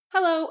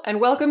Hello, and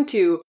welcome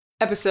to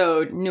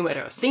episode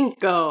numero 5.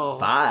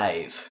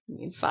 5.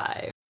 Means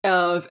 5.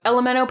 Of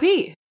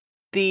LMNOP,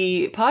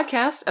 the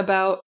podcast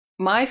about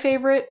my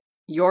favorite,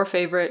 your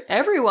favorite,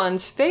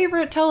 everyone's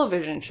favorite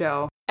television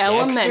show,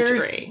 Elementary.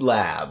 Dexter's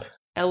Lab.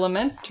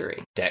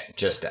 Elementary.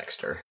 Just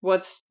Dexter.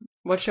 What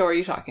show are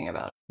you talking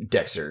about?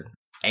 Dexter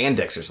and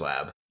Dexter's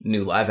Lab.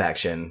 New live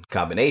action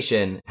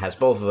combination, has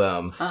both of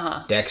them.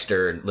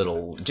 Dexter,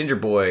 little ginger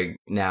boy,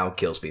 now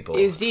kills people.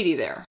 Is Dee Dee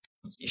there?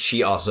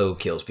 She also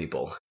kills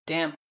people.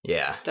 Damn.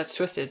 Yeah. That's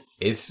twisted.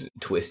 It's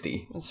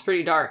twisty. It's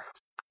pretty dark.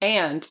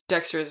 And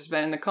Dexter's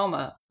been in the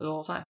coma the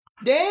whole time.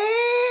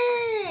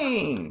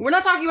 Dang! We're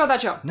not talking about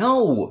that show.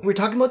 No, we're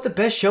talking about the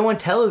best show on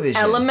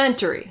television.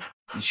 Elementary.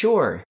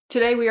 Sure.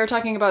 Today we are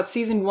talking about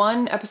Season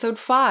 1, Episode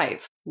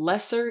 5,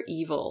 Lesser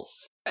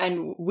Evils.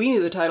 And we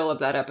knew the title of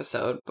that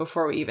episode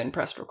before we even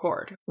pressed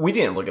record. We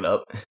didn't look it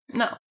up.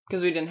 No,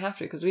 because we didn't have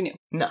to, because we knew.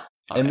 No.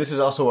 Okay. And this is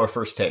also our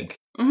first take.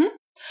 Mm-hmm.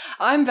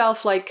 I'm Val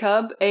Flight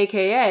Cub,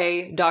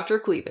 a.k.a. Dr.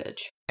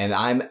 Cleavage. And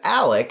I'm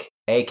Alec,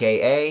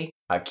 a.k.a.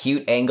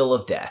 Acute Angle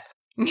of Death.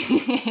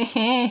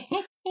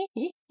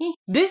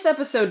 This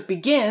episode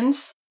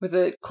begins with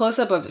a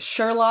close-up of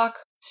Sherlock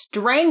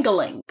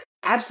strangling,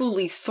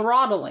 absolutely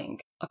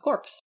throttling a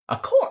corpse. A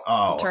corpse?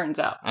 Oh. Turns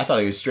out. I thought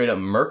he was straight up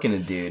murking a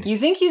dude. You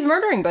think he's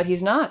murdering, but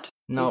he's not.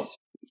 No. He's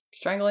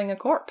strangling a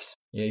corpse.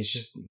 Yeah, he's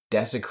just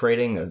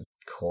desecrating a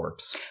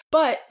corpse.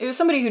 But it was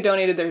somebody who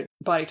donated their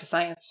body to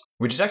science.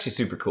 Which is actually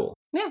super cool.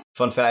 Yeah.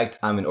 Fun fact,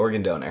 I'm an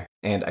organ donor,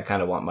 and I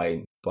kind of want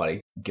my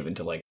body given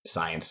to,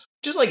 science.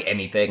 Just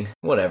anything.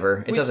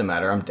 Whatever. It doesn't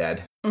matter. I'm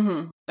dead.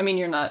 Mm-hmm. I mean,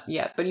 you're not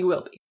yet, but you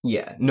will be.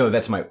 Yeah. No,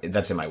 that's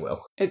in my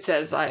will. It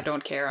says, I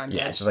don't care, I'm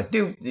Yeah, dead. it's just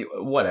dude,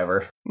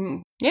 whatever.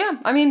 Yeah,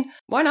 I mean,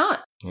 why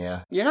not?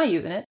 Yeah. You're not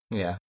using it.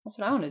 Yeah. That's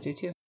what I want to do,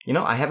 too.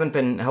 I haven't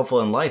been helpful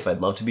in life.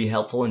 I'd love to be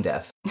helpful in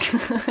death.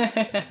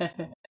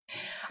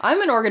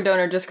 I'm an organ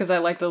donor just because I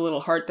like the little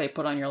heart they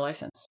put on your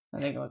license. I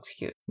think it looks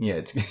cute.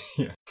 Yeah,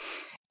 yeah.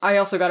 I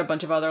also got a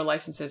bunch of other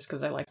licenses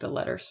because I like the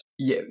letters.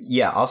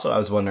 Yeah. Also, I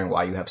was wondering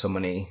why you have so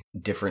many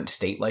different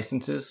state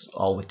licenses,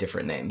 all with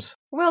different names.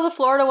 Well, the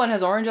Florida one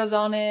has oranges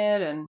on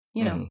it, and,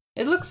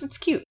 it's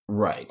cute.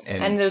 Right.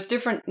 And there's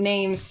different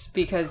names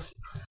because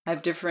I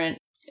have different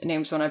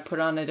names when I put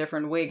on a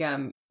different wig.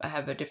 I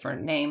have a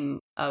different name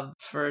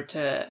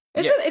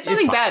It's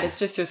nothing bad. It's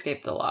just to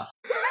escape the law.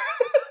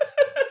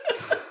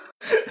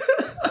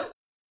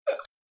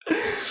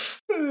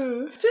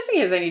 Just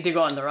in case I need to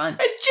go on the run.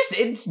 It's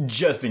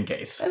just in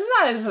case.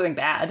 It's something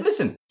bad.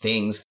 Listen,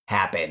 things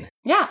happen.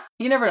 Yeah,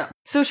 you never know.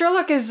 So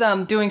Sherlock is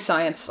doing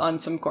science on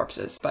some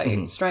corpses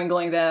by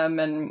strangling them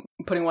and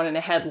putting one in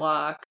a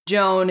headlock.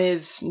 Joan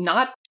is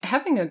not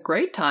having a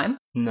great time.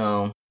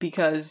 No.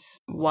 Because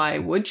why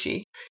would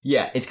she?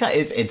 Yeah,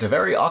 it's a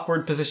very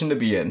awkward position to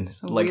be in.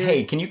 Weird.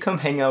 Hey, can you come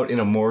hang out in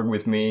a morgue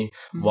with me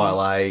while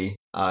I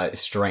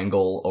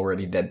strangle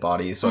already dead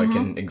bodies so I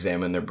can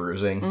examine their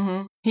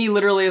bruising? He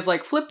literally is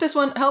like,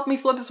 help me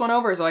flip this one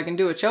over so I can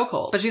do a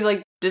chokehold. But she's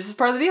like, this is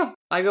part of the deal.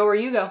 I go where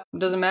you go. It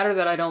doesn't matter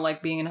that I don't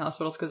like being in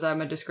hospitals because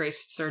I'm a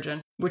disgraced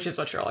surgeon, which is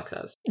what Sherlock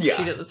says. Yeah.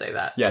 She doesn't say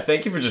that. Yeah,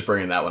 thank you for just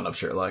bringing that one up,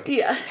 Sherlock.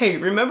 Yeah. Hey,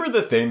 remember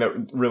the thing that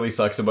really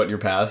sucks about your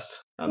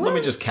past? Let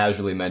me just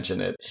casually mention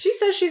it. She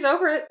says she's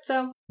over it,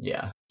 so...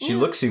 Yeah. She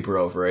looks super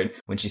over it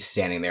when she's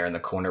standing there in the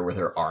corner with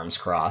her arms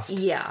crossed.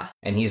 Yeah.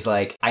 And he's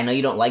like, I know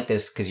you don't like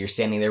this because you're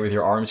standing there with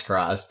your arms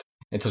crossed.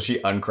 And so she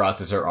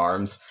uncrosses her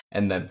arms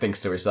and then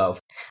thinks to herself,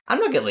 I'm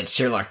not going to let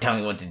Sherlock tell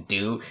me what to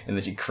do. And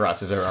then she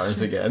crosses her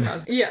arms again.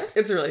 Yes,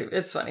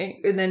 it's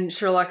funny. And then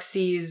Sherlock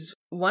sees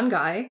one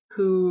guy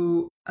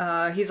who,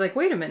 he's like,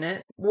 wait a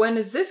minute, when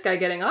is this guy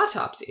getting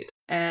autopsied?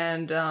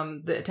 And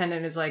the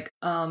attendant is like,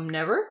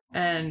 never.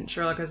 And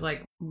Sherlock is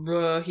like,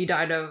 he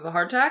died of a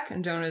heart attack.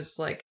 And Joan is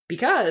like,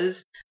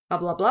 because... blah,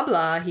 blah, blah,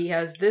 blah. He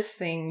has this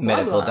thing, blah,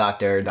 Medical blah.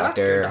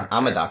 Doctor.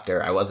 I'm a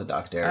doctor. I was a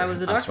doctor. I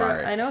was a doctor. I'm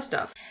smart. I know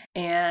stuff.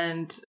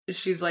 And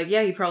she's like,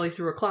 yeah, he probably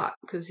threw a clot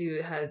because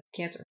he had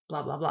cancer,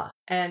 blah, blah, blah.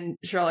 And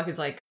Sherlock is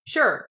like,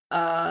 sure.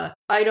 I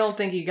don't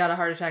think he got a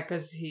heart attack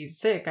because he's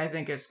sick. I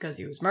think it's because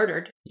he was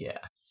murdered. Yeah.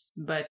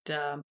 But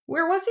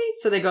where was he?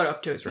 So they go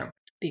up to his room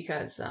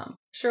because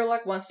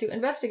Sherlock wants to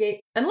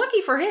investigate. And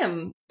lucky for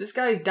him, this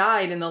guy's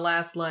died in the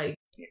last,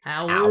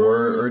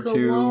 hour or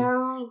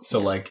two.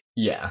 So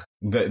yeah,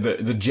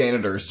 the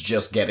janitor's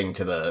just getting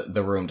to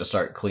the room to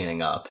start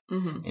cleaning up,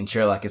 and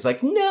Sherlock is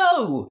like,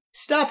 "No,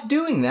 stop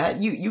doing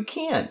that! You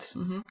can't."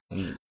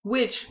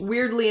 Which,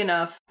 weirdly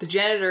enough, the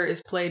janitor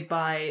is played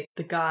by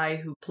the guy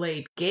who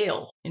played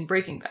Gale in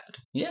Breaking Bad.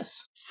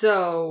 Yes.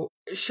 So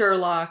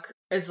Sherlock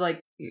is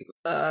like,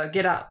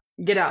 "Get out!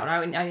 Get out!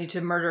 I need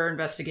to murder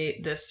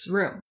investigate this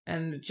room."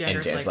 And the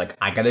janitor's like,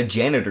 "I gotta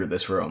janitor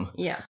this room."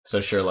 Yeah.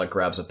 So Sherlock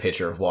grabs a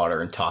pitcher of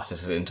water and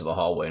tosses it into the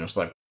hallway, and it's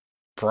like,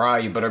 Pry,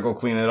 you better go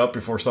clean it up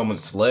before someone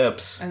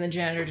slips. And the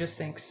janitor just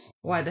thinks,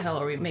 why the hell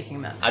are we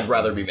making meth? I'd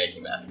rather be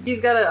making meth.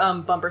 He's got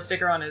a bumper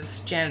sticker on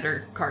his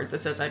janitor card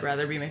that says, I'd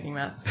rather be making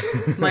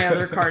meth. My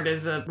other card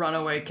is a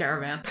runaway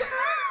caravan.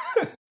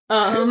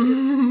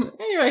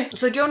 Anyway,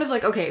 so Joan is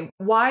like, okay,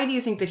 why do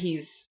you think that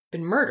he's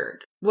been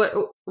murdered?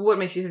 What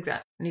makes you think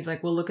that? And he's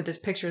like, well, look at this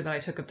picture that I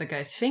took of the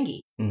guy's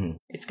fingy. Mm-hmm.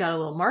 It's got a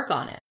little mark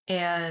on it.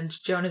 And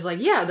Joan is like,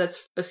 yeah,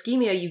 that's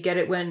ischemia. You get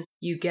it when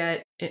you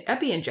get an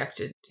epi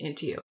injected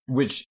into you.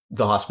 Which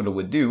the hospital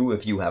would do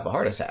if you have a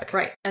heart attack.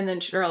 Right. And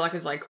then Sherlock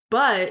is like,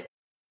 but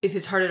if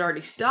his heart had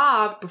already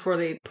stopped before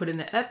they put in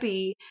the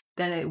epi,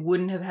 then it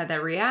wouldn't have had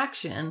that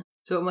reaction.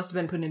 So it must have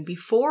been put in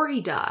before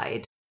he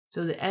died.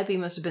 So the epi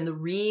must have been the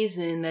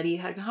reason that he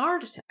had a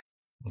heart attack.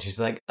 And she's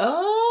like,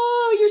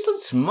 oh, you're so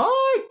smart.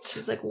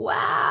 She's like,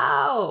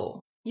 wow,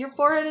 your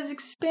forehead is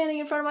expanding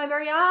in front of my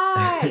very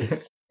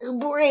eyes.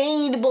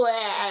 Brain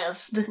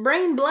blast.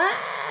 Brain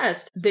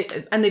blast.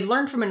 They've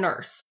learned from a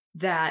nurse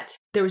that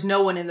there was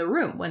no one in the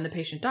room when the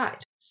patient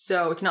died.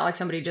 So it's not like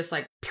somebody just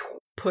like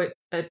put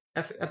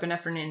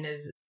epinephrine in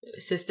his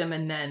system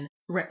and then,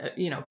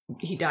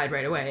 he died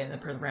right away and the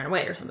person ran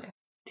away or something.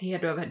 He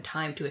had to have had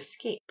time to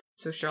escape.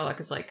 So Sherlock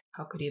is like,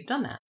 how could he have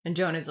done that? And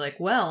Joan is like,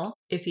 well,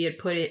 if he had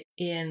put it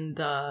in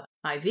the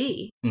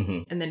IV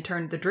and then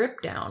turned the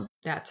drip down,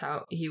 that's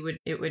how it would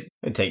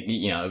take,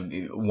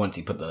 once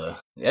he put the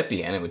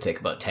epi in, it would take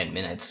about 10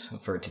 minutes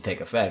for it to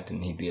take effect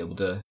and he'd be able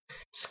to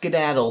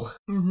skedaddle.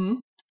 Mm-hmm.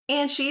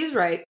 And she's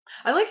right.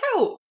 I like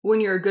how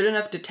when you're a good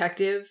enough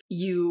detective,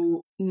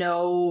 you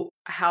know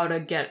how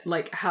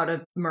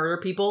to murder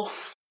people.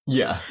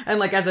 Yeah. And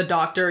like as a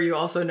doctor, you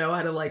also know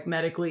how to like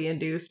medically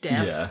induce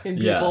death in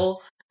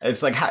people. Yeah.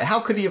 It's like, how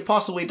could he have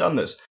possibly done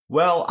this?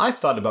 Well, I've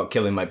thought about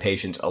killing my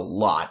patients a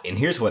lot, and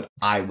here's what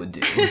I would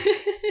do.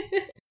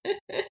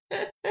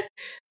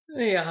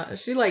 Yeah,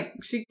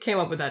 she came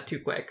up with that too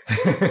quick.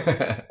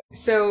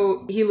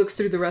 So he looks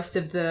through the rest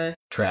of the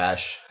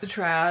trash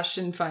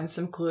and finds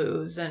some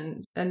clues,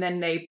 and then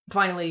they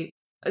finally,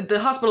 the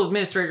hospital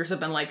administrators have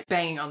been like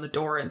banging on the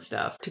door and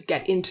stuff to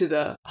get into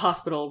the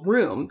hospital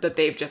room that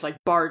they've just like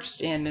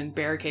barged in and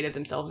barricaded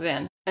themselves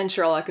in. And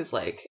Sherlock is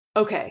like,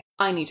 okay,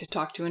 I need to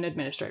talk to an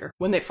administrator.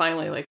 When they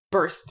finally like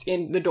burst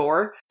in the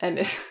door, and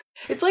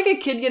it's like a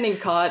kid getting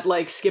caught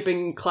like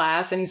skipping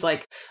class, and he's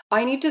like,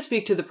 I need to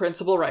speak to the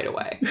principal right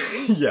away.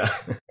 Yeah.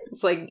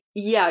 It's like,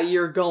 yeah,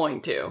 you're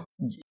going to.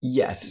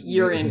 Yes.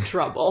 You're in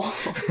trouble.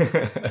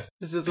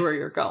 This is where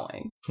you're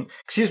going.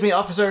 Excuse me,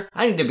 officer.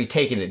 I need to be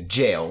taken to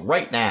jail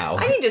right now.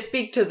 I need to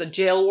speak to the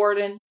jail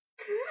warden.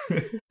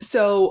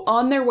 So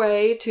on their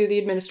way to the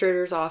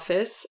administrator's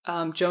office,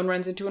 Joan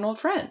runs into an old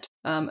friend,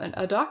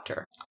 a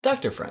doctor.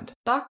 Dr. Friend.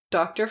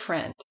 Dr.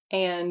 Friend.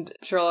 And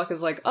Sherlock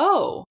is like,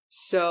 oh,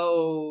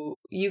 so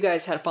you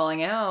guys had a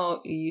falling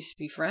out. You used to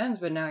be friends,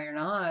 but now you're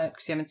not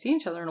because you haven't seen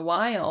each other in a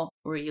while.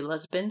 Were you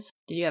lesbians?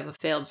 Did you have a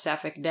failed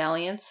sapphic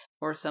dalliance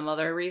or some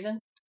other reason?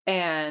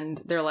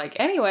 And they're like,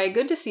 anyway,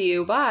 good to see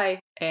you. Bye.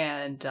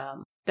 And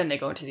then they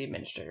go into the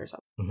administrator's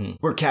office. Mm-hmm.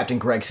 Where Captain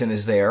Gregson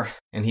is there,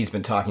 and he's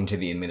been talking to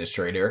the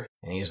administrator,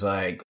 and he's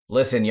like,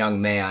 listen,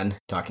 young man,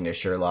 talking to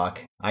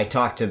Sherlock, I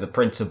talked to the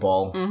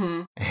principal,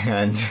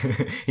 and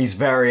he's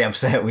very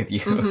upset with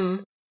you. Mm-hmm.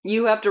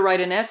 You have to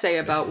write an essay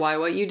about why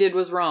what you did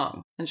was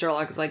wrong. And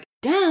Sherlock is like,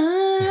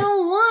 I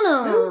don't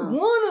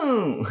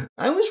wanna.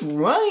 I was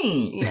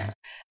right. Yeah.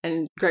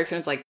 And Gregson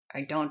is like,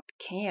 I don't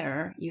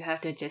care. You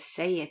have to just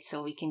say it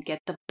so we can get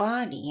the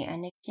body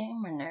and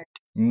examine it.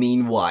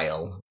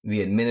 Meanwhile,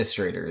 the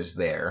administrator is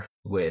there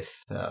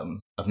with a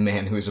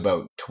man who's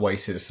about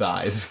twice his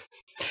size.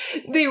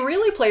 They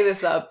really play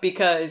this up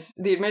because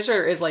the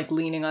administrator is like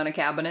leaning on a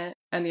cabinet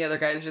and the other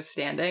guy is just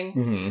standing.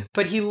 Mm-hmm.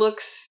 But he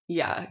looks,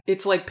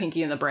 it's like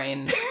Pinky and the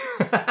Brain.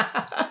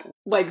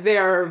 Like, they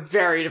are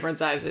very different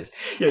sizes.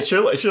 Yeah,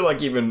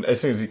 Sherlock, even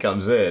as soon as he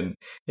comes in,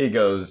 he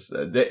goes,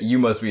 you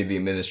must be the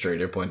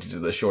administrator, pointing to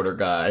the shorter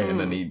guy. And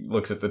then he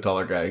looks at the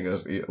taller guy and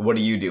goes, what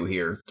do you do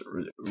here?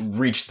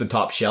 Reach the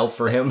top shelf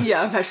for him?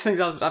 Yeah, fetch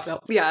things off the top shelf.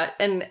 Yeah,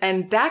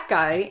 and that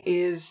guy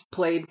is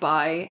played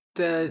by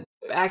the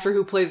actor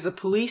who plays the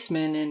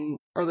policeman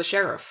or the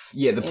sheriff.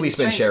 Yeah, the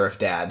policeman sheriff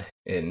dad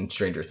in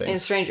Stranger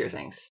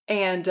Things.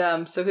 And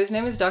so his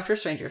name is Dr.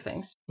 Stranger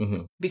Things.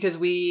 Mm-hmm. Because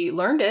we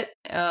learned it,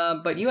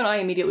 but you and I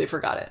immediately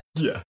forgot it.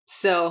 Yeah.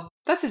 So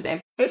that's his name.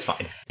 It's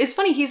fine. It's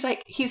funny,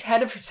 he's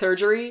head of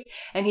surgery,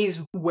 and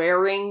he's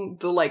wearing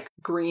the, like,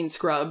 green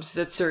scrubs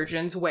that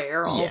surgeons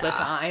wear all the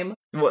time.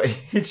 Well,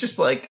 it's just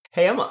like,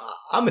 hey, I'm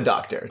a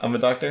doctor.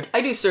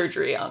 I do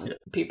surgery on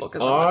people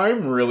because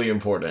I'm really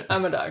important.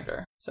 I'm a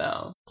doctor,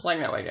 so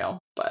playing that way, Joe.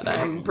 But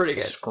I'm pretty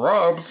good.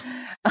 Scrubs.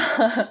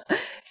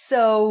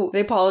 So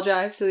they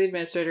apologize to the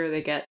administrator.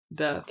 They get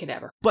the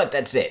cadaver. But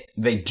that's it.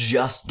 They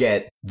just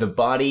get the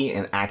body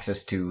and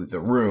access to the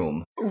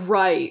room.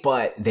 Right.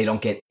 But they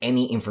don't get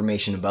any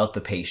information about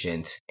the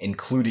patient,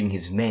 including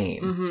his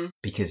name,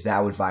 because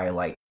that would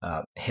violate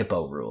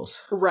HIPAA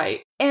rules.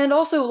 Right. And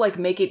also, like,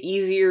 make it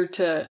easier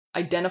to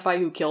identify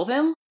who killed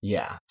him.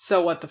 Yeah.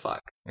 So what the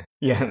fuck?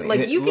 Yeah.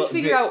 Like, you can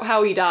figure out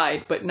how he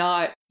died, but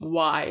not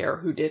why or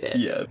who did it.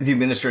 Yeah. The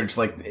administrator's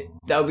like,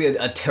 that would be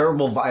a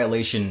terrible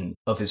violation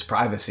of his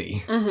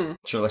privacy. Mm-hmm.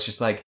 Sherlock's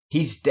just like,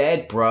 He's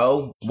dead,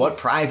 bro. What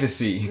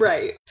privacy?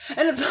 Right.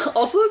 And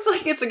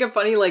it's like a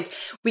funny, like,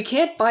 we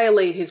can't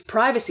violate his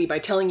privacy by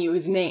telling you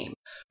his name,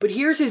 but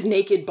here's his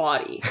naked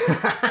body.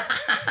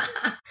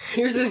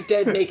 Here's his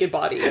dead naked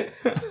body.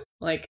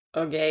 Like,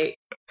 okay,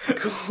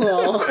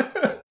 cool.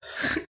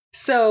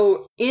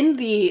 So in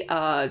the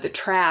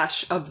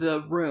trash of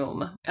the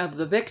room of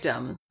the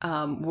victim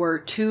were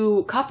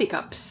 2 coffee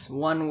cups,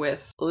 one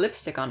with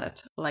lipstick on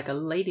it, like a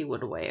lady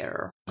would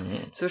wear.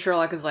 Mm. So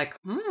Sherlock is like,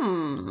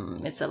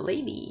 it's a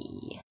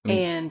lady.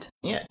 And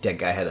yeah, dead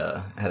guy had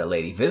a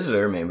lady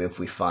visitor. Maybe if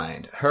we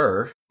find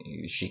her,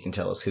 she can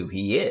tell us who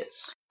he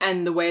is.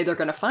 And the way they're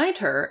going to find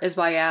her is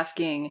by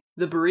asking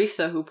the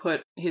barista who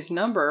put his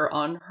number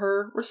on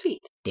her receipt.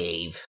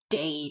 Dave.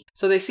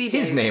 So they see Dave.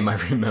 His name, I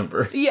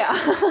remember. Yeah.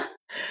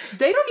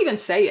 They don't even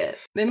say it.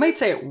 They might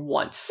say it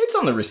once. It's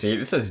on the receipt.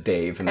 It says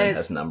Dave, and then it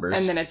has numbers.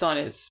 And then it's on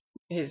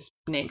his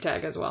name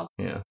tag as well.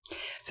 Yeah.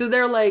 So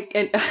they're like,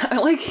 and I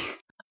like,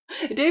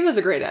 Dave has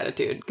a great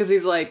attitude, because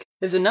he's like,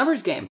 it's a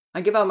numbers game.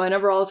 I give out my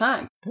number all the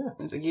time. Yeah.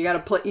 It's like, you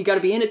gotta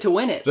be in it to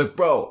win it. Look,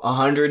 bro,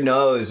 100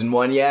 no's and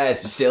 1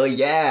 yes is still a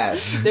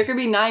yes. There could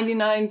be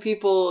 99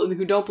 people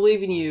who don't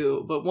believe in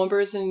you, but one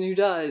person who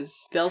does,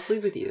 they'll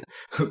sleep with you.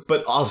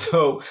 But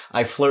also,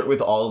 I flirt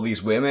with all of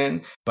these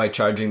women by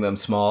charging them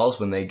smalls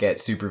when they get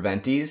super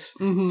venties.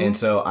 Mm-hmm. And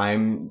so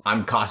I'm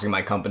costing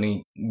my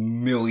company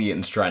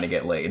millions trying to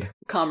get laid.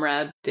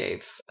 Comrade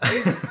Dave.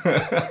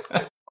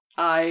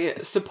 I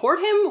support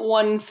him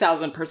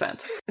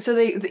 1000%.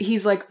 So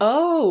he's like,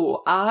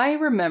 oh, I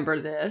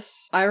remember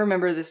this. I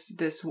remember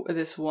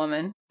this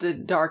woman, the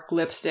dark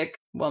lipstick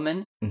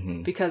woman,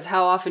 because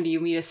how often do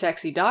you meet a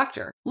sexy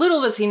doctor?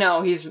 Little does he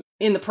know he's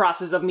in the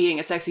process of meeting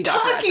a sexy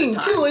doctor. Talking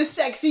to a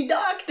sexy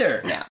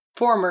doctor. Yeah,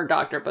 former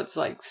doctor, but it's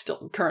like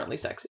still currently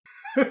sexy.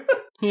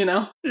 You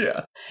know?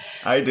 Yeah,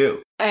 I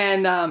do.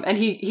 And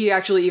he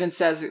actually even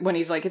says when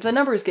he's like, it's a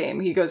numbers game.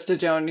 He goes to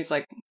Joan and he's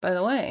like, by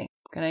the way,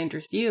 can I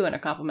interest you in a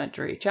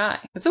complimentary chai?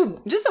 It's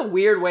just a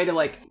weird way to,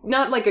 like,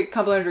 not like a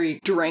complimentary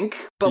drink,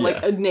 but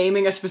like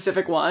naming a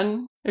specific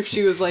one. If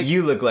she was like,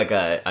 you look like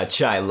a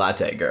chai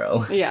latte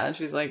girl. Yeah, and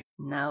she's like,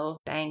 no,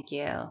 thank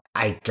you.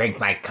 I drink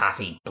my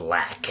coffee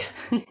black.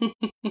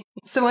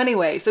 So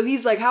anyway, so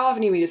he's like, how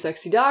often do you meet a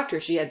sexy doctor?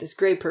 She had this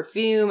great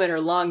perfume and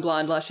her long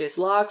blonde luscious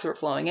locks were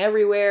flowing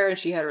everywhere, and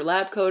she had her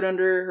lab coat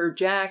under her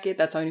jacket.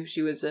 That's how I knew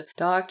she was a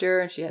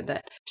doctor, and she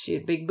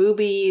had big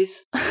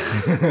boobies.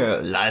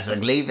 Lots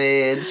of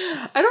cleavage.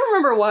 I don't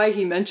remember why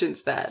he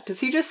mentions that. Does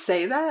he just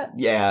say that?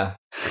 Yeah.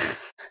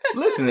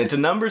 Listen, it's a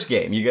numbers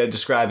game. You gotta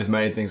describe as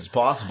many things as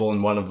possible,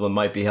 and one of them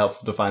might be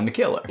helpful to find the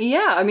killer.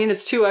 Yeah, I mean,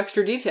 it's 2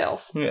 extra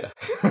details. Yeah.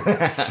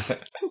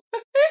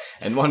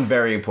 And one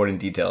very important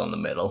detail in the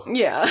middle.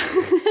 Yeah.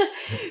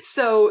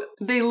 So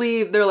they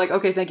leave. They're like,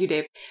 okay, thank you,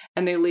 Dave.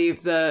 And they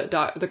leave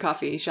the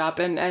coffee shop.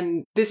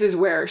 And this is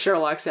where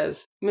Sherlock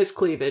says, Miss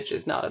Cleavage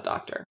is not a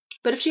doctor.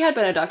 But if she had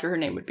been a doctor, her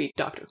name would be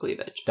Dr.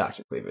 Cleavage.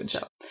 Dr. Cleavage.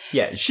 So,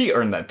 yeah, she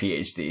earned that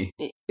PhD.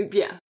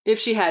 Yeah. If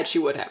she had, she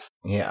would have.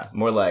 Yeah.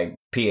 More like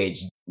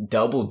PhD.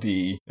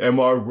 Am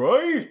I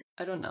right?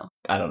 I don't know.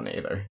 I don't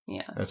either.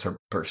 Yeah. That's her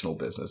personal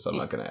business. I'm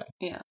not going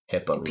to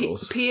HIPAA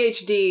rules.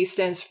 PhD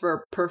stands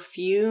for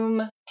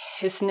Perfume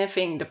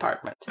Sniffing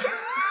Department.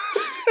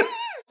 I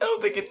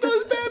don't think it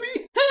does,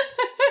 baby.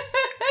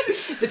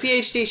 The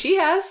PhD she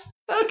has.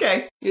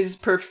 Okay.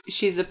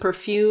 She's a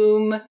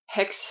perfume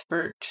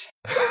hexpert.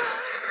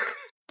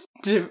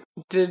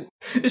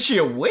 Is she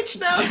a witch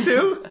now,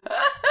 too?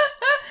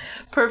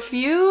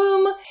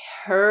 Perfume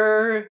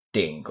her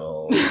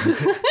dingle.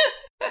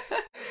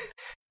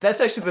 That's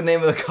actually the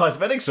name of the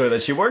cosmetic store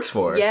that she works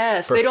for.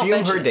 Yes, Perfume they don't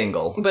mention her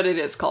dingle. But it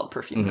is called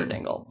Perfume her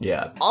dingle.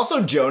 Yeah.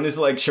 Also, Joan is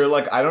like,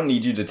 Sherlock, I don't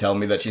need you to tell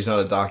me that she's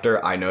not a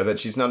doctor. I know that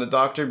she's not a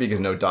doctor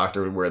because no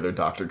doctor would wear their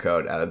doctor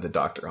coat out of the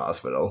doctor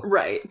hospital.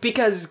 Right.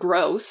 Because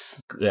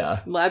gross. Yeah.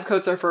 Lab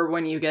coats are for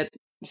when you get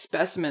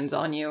specimens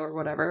on you or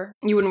whatever.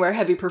 You wouldn't wear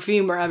heavy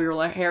perfume or have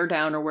your hair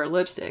down or wear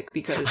lipstick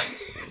because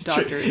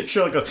doctors...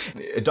 Sherlock,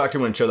 a doctor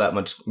wouldn't show that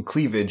much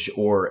cleavage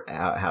or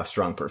have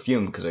strong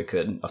perfume because it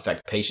could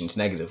affect patients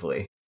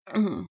negatively.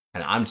 Mm-hmm.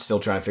 And I'm still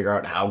trying to figure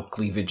out how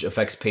cleavage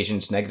affects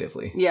patients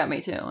negatively. Yeah, me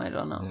too. I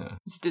don't know. Yeah.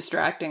 It's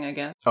distracting, I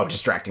guess. Oh,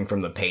 distracting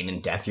from the pain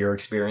and death you're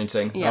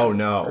experiencing? Yeah, oh,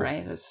 no.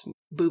 Right.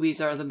 Boobies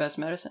are the best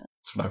medicine.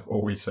 That's what I've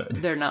always said.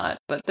 They're not,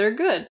 but they're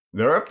good.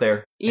 They're up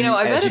there. You know,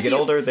 I bet as you get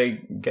older,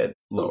 they get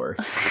lower.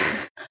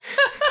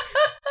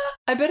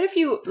 I bet if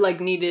you,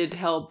 needed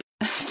help...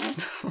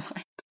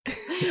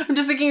 I'm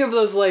just thinking of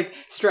those,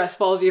 stress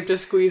balls you have to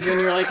squeeze when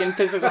you're, in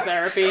physical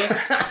therapy.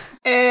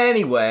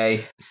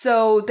 Anyway.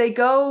 So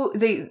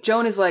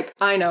Joan is like,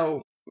 I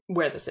know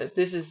where this is.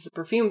 This is the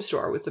perfume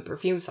store with the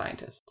perfume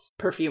scientists.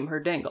 Perfume her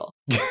dingle.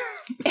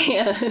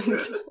 And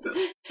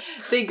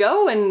they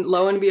go, and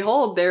lo and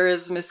behold, there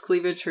is Miss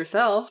Cleavage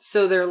herself.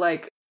 So they're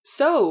like,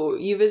 so,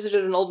 you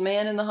visited an old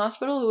man in the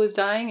hospital who was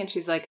dying? And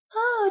she's like,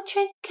 oh,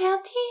 Trent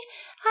County,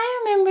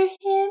 I remember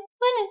him.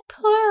 What a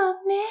poor old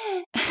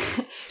man.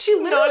 She's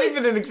not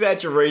even an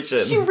exaggeration.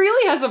 She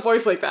really has a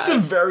voice like that. It's a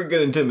very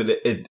good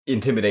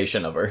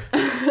intimidation of her.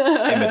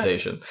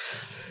 imitation.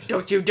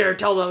 Don't you dare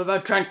tell them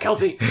about Trent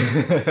Kelty.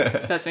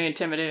 That's me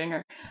intimidating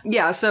her.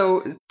 Yeah,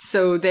 so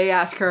they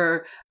ask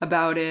her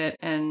about it,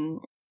 and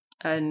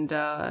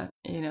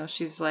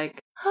she's like,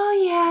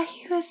 oh yeah,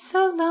 he was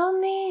so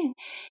lonely, and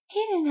he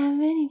didn't have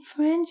any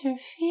friends or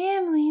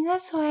family, and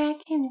that's why I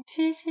came to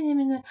visit him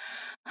in the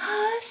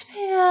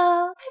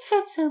hospital. I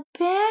felt so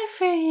bad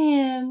for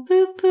him.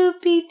 Boop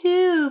boopy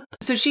doop.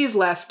 So she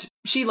left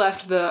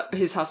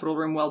his hospital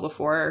room well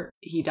before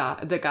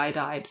the guy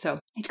died, so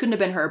it couldn't have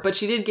been her, but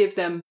she did give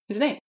them his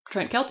name,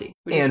 Trent Kelty.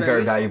 And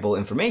very valuable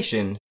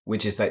information,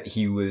 which is that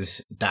he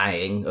was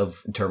dying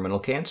of terminal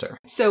cancer.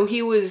 So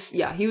he was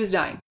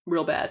dying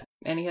real bad,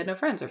 and he had no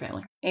friends or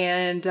family.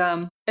 And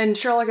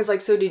Sherlock is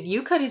like, so did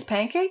you cut his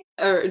pancake?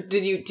 Or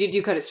did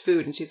you cut his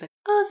food? And she's like,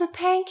 oh, the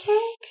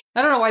pancake?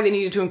 I don't know why they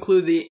needed to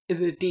include the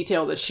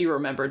detail that she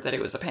remembered that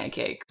it was a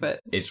pancake, but...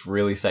 It's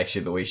really sexy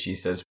the way she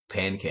says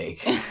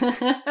pancake.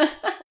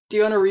 Do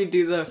you want to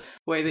redo the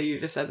way that you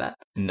just said that?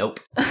 Nope.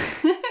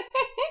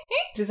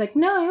 She's like,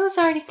 no, it was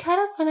already cut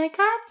up when I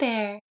got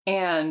there.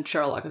 And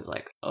Sherlock is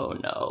like, oh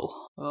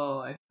no.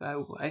 Oh,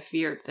 I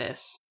feared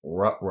this.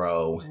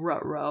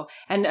 Ruh-roh.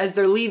 And as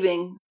they're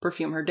leaving,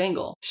 perfume her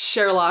dingle,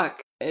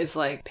 Sherlock is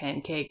like,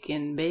 pancake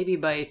in baby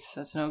bites,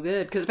 that's no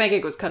good. Because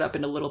pancake was cut up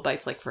into little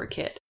bites like for a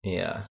kid.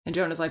 Yeah. And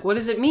Joan is like, what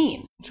does it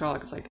mean? And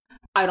Sherlock is like,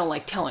 I don't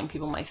like telling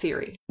people my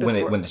theory. When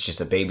it's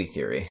just a baby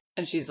theory.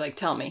 And she's like,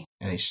 tell me.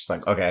 And he's just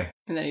like, okay.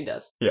 And then he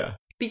does. Yeah.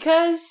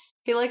 Because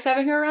he likes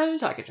having her around and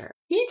talking to her.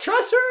 He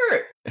trusts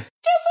her!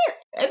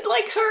 And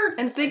likes her!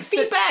 And thinks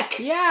feedback!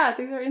 Yeah,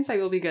 thinks her insight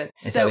will be good.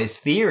 And so his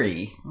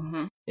theory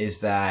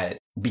is that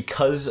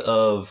because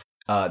of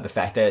the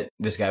fact that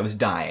this guy was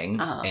dying,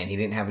 and he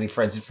didn't have any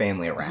friends and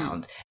family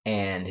around,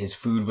 and his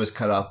food was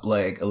cut up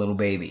like a little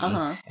baby,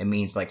 it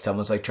means like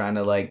someone's like trying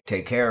to like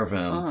take care of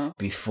him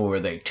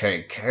before they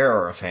take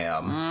care of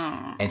him.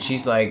 And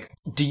she's like,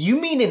 do you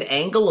mean an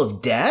angle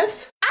of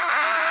death?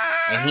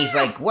 And he's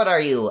like, what are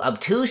you,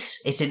 obtuse?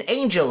 It's an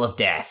angel of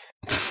death.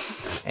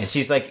 And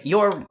she's like,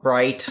 you're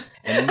right.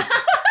 And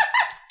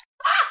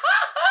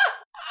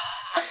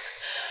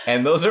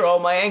those are all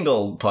my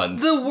angle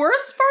puns. The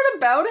worst part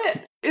about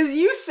it is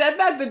you said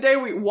that the day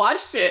we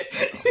watched it,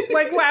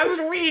 like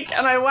last week,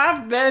 and I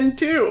laughed then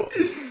too.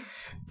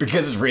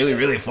 Because it's really,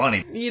 really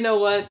funny. You know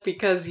what?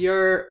 Because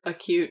you're a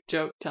cute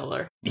joke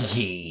teller.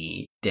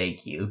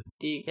 Thank you.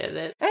 Do you get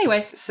it?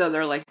 Anyway, so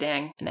they're like,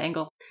 dang, an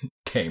angle.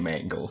 Dang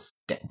angles.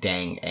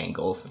 Dang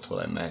angles. That's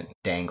what I meant.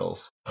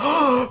 Dangles.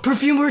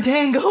 Perfumer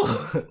Dangle!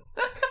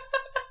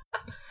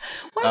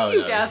 Why do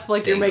you gasp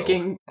like Dangle. You're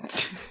making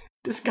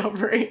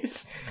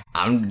discoveries?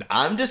 I'm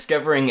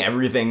discovering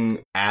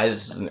everything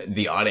as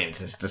the audience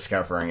is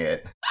discovering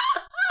it.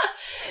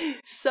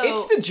 So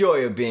it's the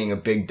joy of being a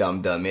big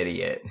dumb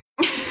idiot.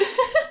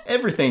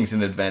 Everything's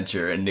an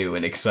adventure and new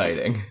and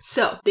exciting.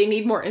 So, they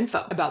need more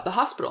info about the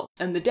hospital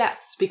and the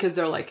deaths, because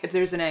they're like, if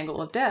there's an angle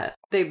of death,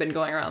 they've been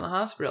going around the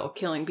hospital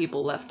killing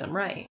people left and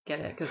right. Get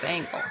it? Because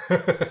angle.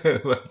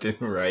 Left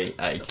and right.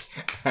 I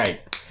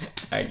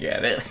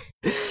get it.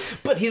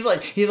 But he's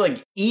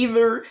like,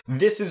 either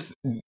this is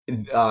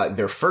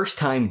their first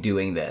time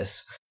doing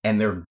this,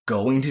 and they're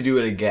going to do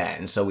it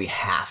again, so we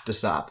have to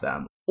stop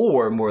them.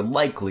 Or, more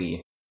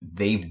likely,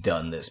 they've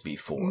done this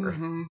before.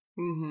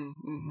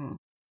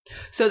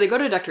 So they go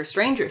to Dr.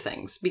 Stranger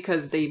Things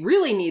because they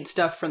really need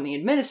stuff from the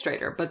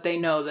administrator, but they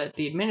know that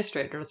the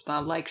administrator is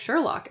not like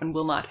Sherlock and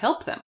will not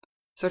help them.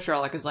 So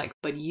Sherlock is like,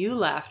 but you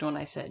laughed when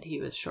I said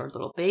he was short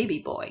little baby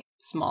boy,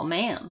 small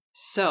man.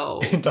 So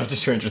Dr.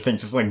 Stranger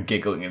Things is like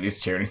giggling in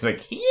his chair and he's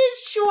like, he is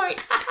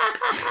short.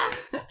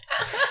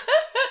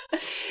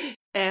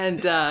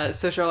 And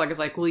so Sherlock is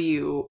like, will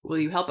you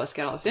help us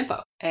get all this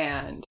info?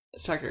 And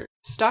Dr.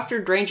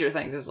 Stranger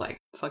Things is like,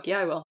 fuck yeah,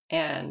 I will.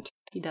 And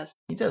he does.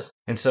 He does.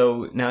 And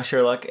so now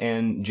Sherlock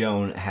and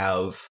Joan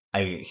have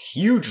a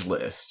huge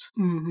list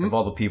of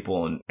all the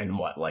people in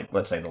what, like,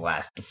 let's say the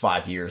last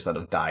 5 years that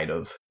have died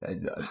of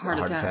a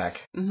heart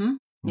attack.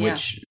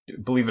 Which,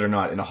 believe it or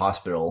not, in a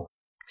hospital,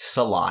 it's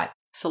a lot.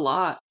 It's a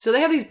lot. So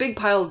they have these big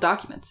piles of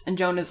documents, and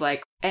Joan is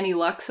like, any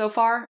luck so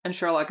far? And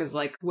Sherlock is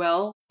like,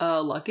 well,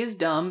 luck is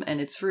dumb,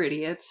 and it's for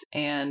idiots,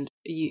 and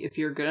if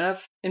you're a good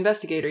enough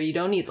investigator, you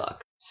don't need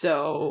luck.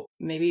 So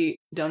maybe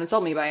don't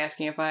insult me by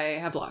asking if I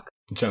have luck.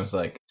 Joan's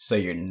like, so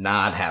you're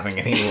not having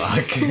any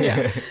luck.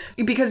 Yeah.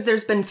 Because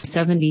there's been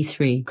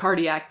 73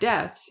 cardiac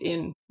deaths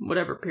in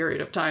whatever period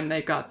of time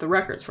they got the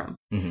records from.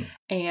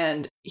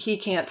 And he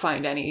can't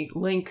find any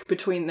link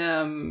between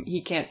them.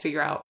 He can't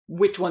figure out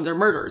which ones are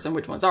murders and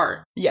which ones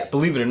aren't. Yeah,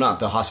 believe it or not,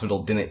 the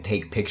hospital didn't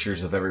take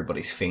pictures of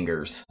everybody's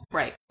fingers.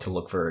 Right. To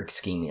look for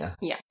ischemia.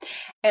 Yeah.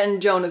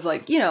 And Joan is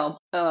like,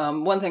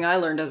 one thing I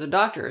learned as a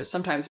doctor is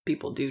sometimes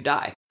people do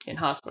die in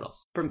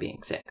hospitals from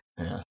being sick.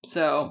 Yeah.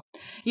 So,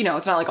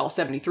 it's not like all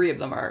 73 of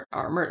them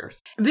are murders.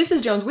 This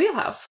is Joan's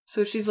wheelhouse.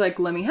 So she's like,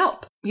 let me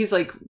help. He's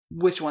like,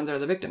 which ones are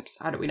the victims?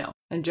 How do we know?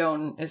 And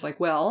Joan is like,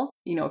 well,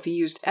 if he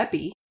used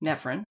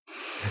epinephrine.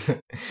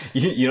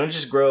 You don't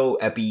just grow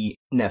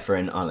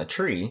epinephrine on a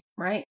tree.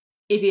 Right.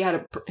 if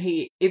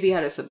he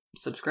had a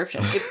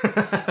subscription.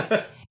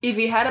 If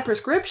he had a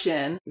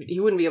prescription, he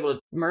wouldn't be able to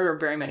murder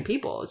very many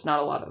people. It's not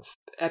a lot of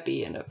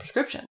epi in a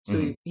prescription.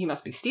 So he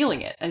must be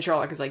stealing it. And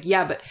Sherlock is like,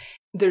 yeah, but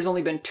there's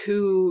only been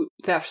 2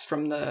 thefts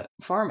from the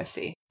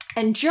pharmacy.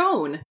 And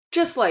Joan,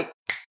 just like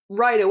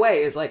right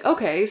away, is like,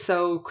 okay,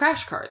 so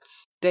crash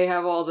carts. They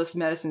have all this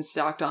medicine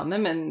stocked on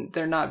them, and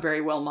they're not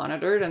very well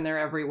monitored, and they're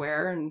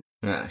everywhere. And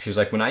yeah, she's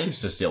like, when I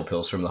used to steal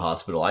pills from the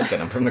hospital, I get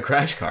them from the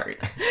crash cart.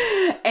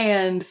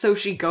 And so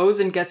she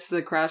goes and gets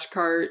the crash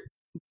cart,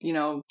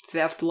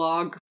 theft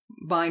log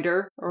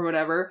binder or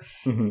whatever,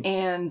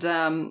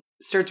 and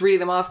starts reading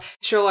them off.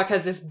 Sherlock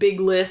has this big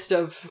list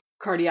of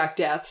cardiac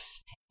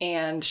deaths,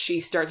 and she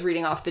starts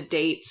reading off the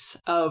dates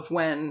of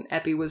when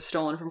epi was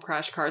stolen from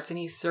crash carts, and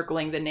he's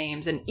circling the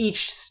names, and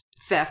each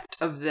theft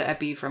of the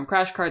epi from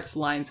crash carts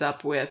lines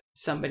up with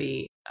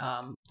somebody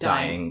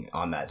dying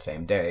on that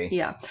same day.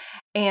 Yeah.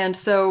 And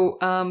so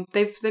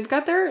they've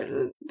got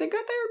their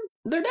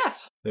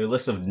deaths. Their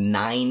list of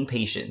 9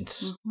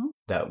 patients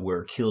that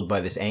were killed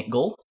by this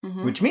angle,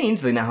 which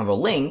means they now have a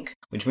link,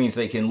 which means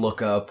they can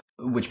look up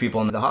which people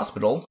in the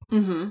hospital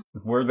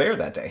were there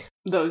that day.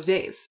 Those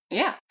days.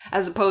 Yeah.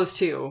 As opposed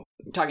to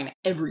talking to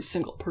every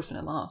single person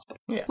in the hospital.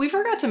 Yeah. We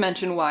forgot to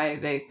mention why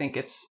they think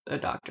it's a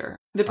doctor.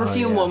 The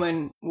perfume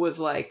woman was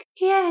like,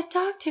 he had a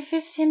doctor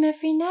visit him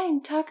every night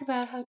and talk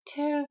about how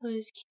terrible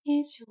his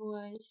cancer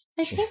was.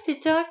 I think the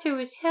doctor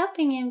was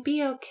helping him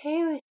be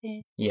okay with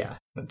it. Yeah.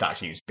 The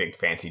doctor used big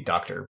fancy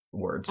doctor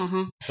words.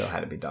 So it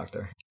had to be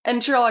doctor.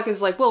 And Sherlock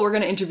is like, well, we're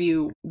going to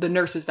interview the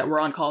nurses that were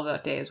on call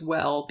that day as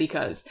well,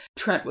 because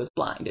Trent was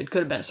blind. It could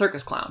have been a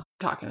circus clown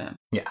talking to him.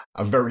 Yeah,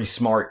 a very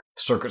smart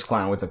circus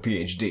clown with a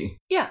PhD.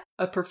 Yeah,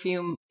 a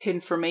perfume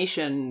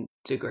information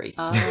degree.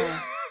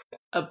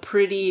 A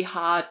pretty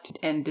hot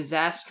and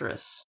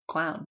disastrous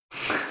clown.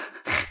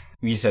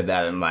 You said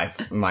that, and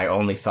my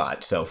only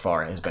thought so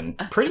far has been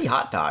pretty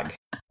hot dog.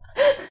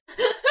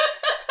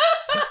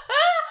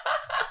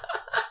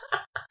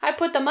 I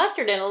put the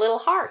mustard in a little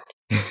heart.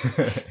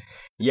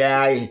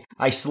 Yeah,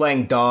 I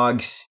slang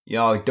dogs.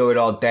 I do it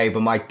all day, but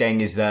my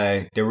thing is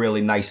they're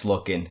really nice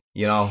looking.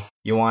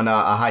 You want a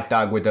hot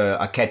dog with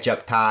a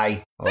ketchup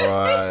tie or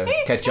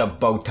a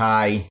ketchup bow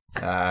tie.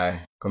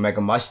 Can make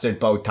a mustard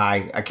bow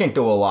tie. I can't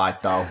do a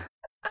lot, though,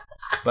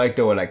 but I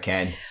do what I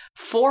can.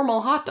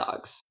 Formal hot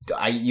dogs.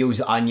 I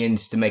use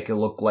onions to make it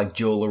look like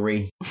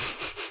jewelry.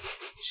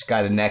 She's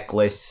got a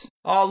necklace.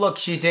 Oh, look,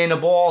 she's in a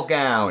ball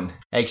gown.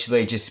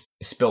 Actually, I just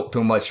spilt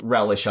too much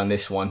relish on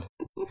this one.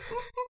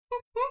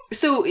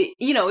 So,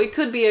 it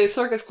could be a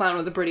circus clown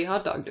with a pretty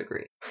hot dog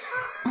degree.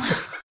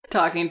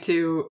 Talking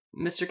to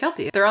Mr.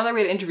 Kelty. They're on their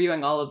way to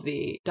interviewing all of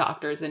the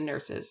doctors and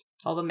nurses,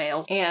 all the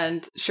males.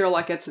 And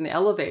Sherlock gets in the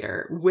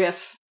elevator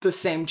with the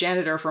same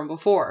janitor from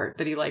before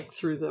that he,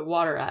 threw the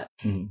water at.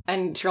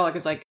 And Sherlock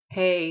is like,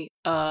 hey,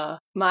 my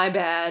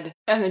bad.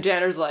 And the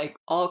janitor's like,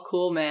 all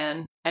cool,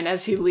 man. And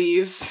as he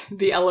leaves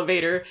the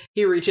elevator,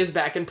 he reaches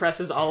back and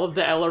presses all of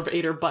the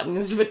elevator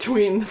buttons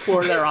between the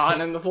floor they're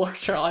on and the floor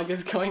Sherlock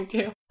is going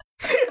to.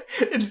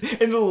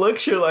 And the look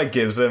Sherlock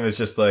gives him is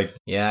just like,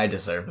 yeah, I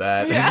deserve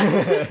that.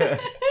 Yeah.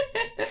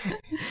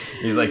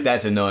 He's like,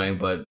 that's annoying,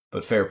 but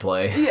fair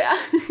play. Yeah.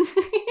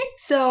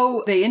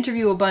 So they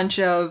interview a bunch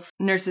of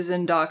nurses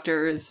and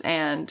doctors,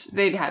 and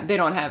they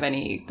don't have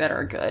any that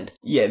are good.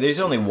 Yeah, there's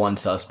only one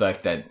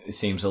suspect that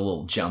seems a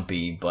little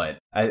jumpy, but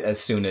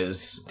as soon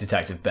as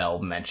Detective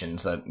Bell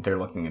mentions that they're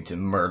looking into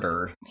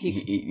murder,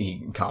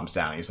 he calms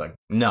down. He's like,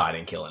 no, I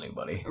didn't kill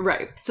anybody.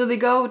 Right. So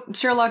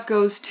Sherlock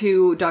goes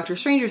to Dr.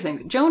 Stranger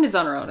Things. Joan is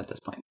on her own at this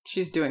point.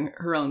 She's doing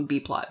her own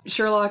B-plot.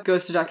 Sherlock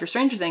goes to Dr.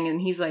 Stranger Thing,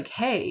 and he's like,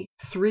 hey,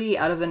 3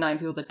 out of the 9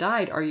 people that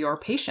died are your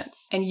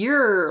patients. And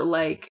you're,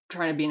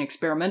 trying to be an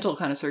experimental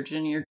kind of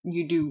surgeon.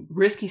 You do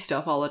risky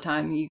stuff all the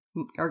time. You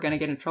are going to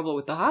get in trouble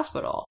with the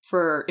hospital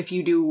if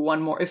you do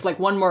one more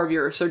of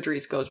your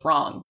surgeries goes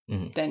wrong,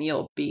 then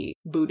you'll be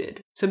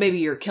booted. So maybe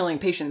you're killing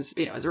patients,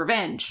 as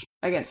revenge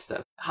against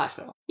the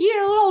hospital. You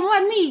don't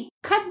let me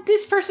cut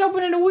this person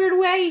open in a weird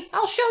way.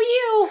 I'll show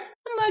you.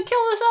 I'm going to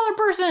kill this other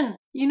person.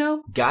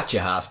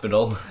 Gotcha,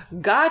 hospital.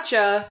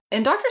 Gotcha.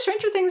 And Dr.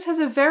 Stranger Things has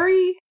a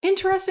very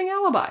interesting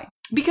alibi.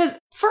 Because,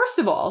 first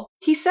of all,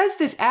 he says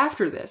this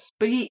after this,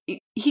 but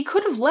he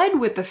could have led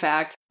with the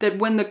fact that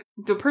when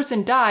the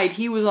person died,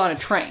 he was on a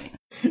train.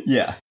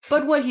 Yeah.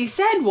 But what he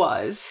said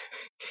was...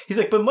 He's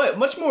like, but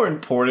much more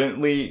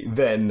importantly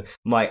than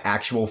my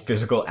actual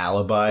physical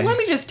alibi. Let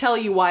me just tell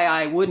you why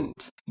I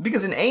wouldn't.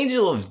 Because an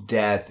angel of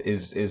death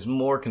is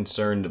more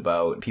concerned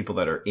about people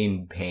that are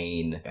in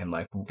pain and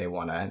they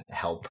want to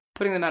help.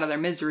 Putting them out of their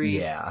misery.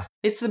 Yeah.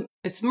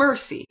 It's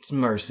mercy. It's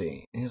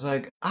mercy. He's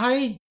like,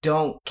 I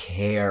don't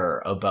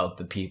care about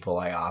the people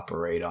I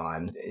operate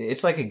on.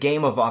 It's like a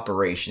game of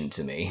operation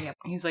to me. Yep.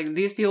 He's like,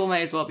 these people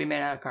might as well be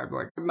made out of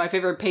cardboard. My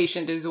favorite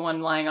patient is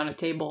one lying on a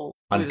table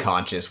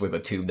unconscious with a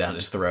tube down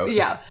his throat.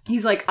 Yeah.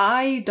 He's like,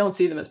 I don't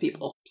see them as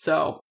people,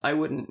 so I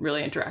wouldn't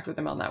really interact with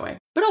them on that way.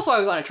 But also I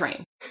was on a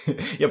train.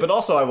 Yeah, but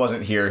also I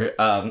wasn't here,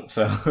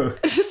 so...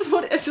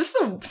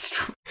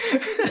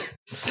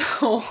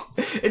 So...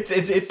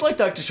 It's like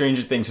Doctor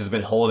Stranger Things has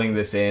been holding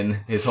this in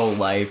his whole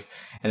life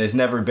and has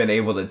never been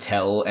able to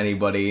tell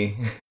anybody.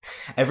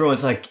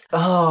 Everyone's like,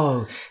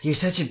 oh, you're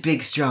such a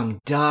big, strong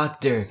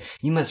doctor.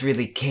 You must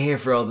really care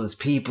for all those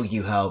people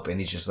you help. And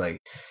he's just like,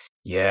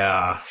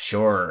 yeah,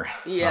 sure.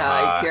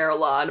 Yeah, I care a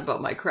lot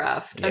about my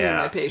craft. Yeah. I mean,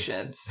 my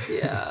patients.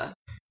 Yeah.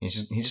 He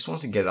just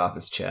wants to get it off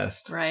his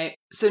chest. Right.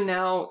 So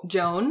now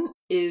Joan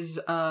is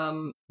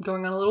going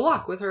on a little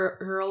walk with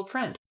her old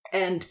friend.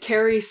 And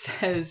Carrie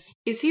says,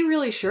 is he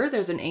really sure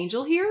there's an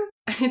angel here?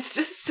 And it's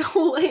just so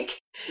like,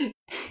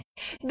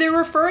 they're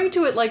referring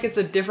to it like it's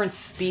a different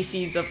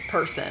species of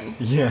person.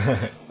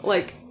 Yeah.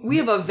 Like, we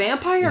have a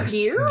vampire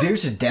here?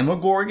 There's a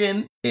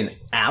Demogorgon in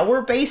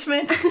our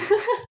basement?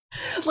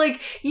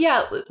 Like,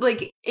 yeah,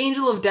 like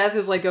Angel of Death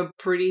is like a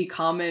pretty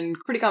common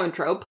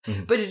trope.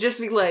 Mm-hmm. But to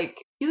just be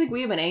like, you think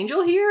we have an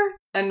angel here?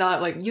 And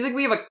not like, you think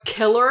we have a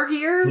killer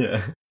here?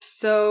 Yeah.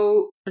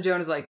 So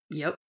Joan is like,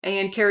 yep.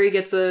 And Carrie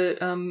gets a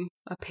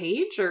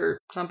page or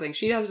something.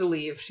 She has to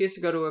leave. She has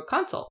to go to a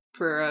consult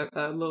for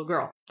a little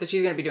girl that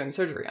she's going to be doing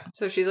surgery on.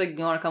 So she's like, you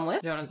want to come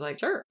with? Joan is like,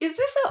 sure. Is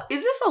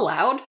this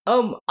allowed?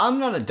 I'm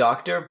not a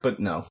doctor, but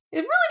no. It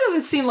really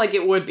doesn't seem like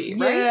it would be,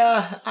 right?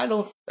 Yeah, I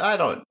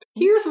don't.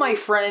 Here's my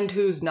friend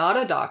who's not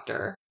a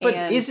doctor. But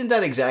and... isn't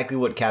that exactly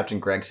what Captain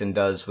Gregson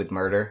does with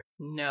murder?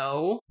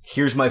 No.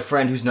 Here's my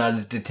friend who's not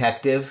a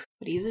detective.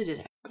 But he's a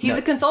detective. He's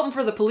a consultant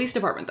for the police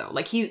department, though.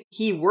 Like,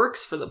 he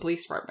works for the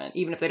police department,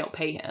 even if they don't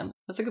pay him.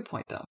 That's a good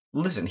point, though.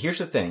 Listen, here's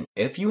the thing.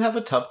 If you have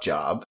a tough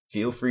job,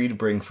 feel free to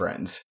bring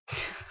friends.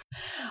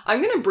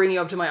 I'm gonna bring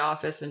you up to my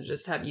office and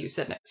just have you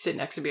sit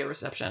next to me at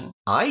reception.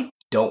 I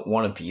don't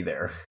want to be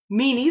there.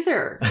 Me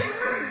neither.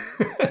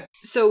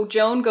 So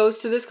Joan goes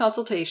to this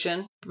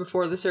consultation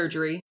before the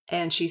surgery,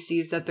 and she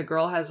sees that the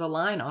girl has a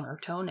line on her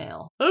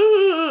toenail.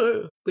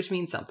 Which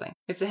means something.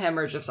 It's a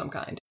hemorrhage of some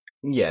kind.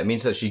 Yeah, it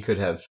means that she could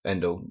have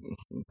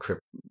endocarditis.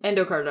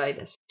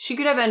 She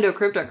could have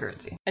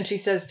endocryptocurrency. And she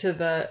says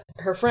to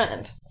her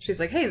friend,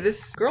 she's like, hey,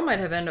 this girl might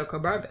have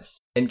endocarditis.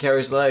 And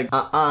Carrie's like,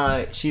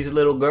 she's a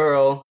little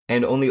girl,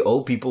 and only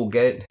old people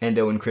get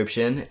endo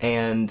encryption,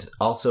 and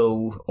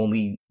also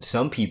only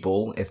some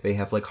people if they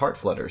have, like, heart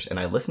flutters. And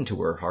I listened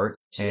to her heart,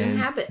 she didn't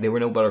have it. There were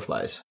no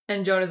butterflies.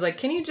 And Joan is like,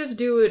 can you just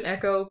do an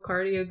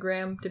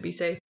echocardiogram to be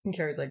safe? And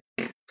Carrie's like,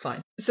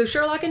 fine. So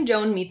Sherlock and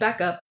Joan meet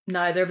back up.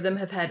 Neither of them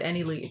have had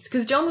any leads.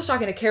 Because Joan was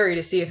talking to Carrie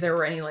to see if there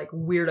were any, like,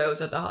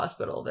 weirdos at the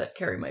hospital that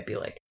Carrie might be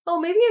like, oh,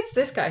 maybe it's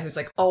this guy who's,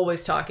 like,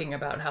 always talking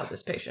about how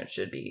this patient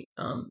should be,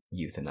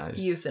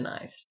 euthanized.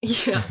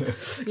 Yeah.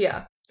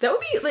 Yeah. That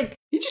would be, like...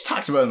 He just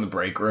talks about it in the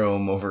break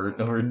room over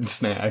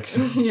snacks.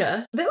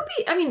 Yeah. That would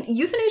be... I mean,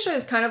 euthanasia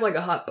is kind of like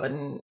a hot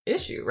button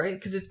issue, right?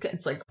 Because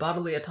it's like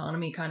bodily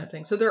autonomy kind of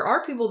thing. So there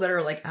are people that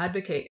are, like,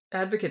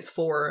 advocates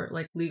for,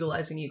 like,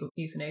 legalizing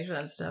euthanasia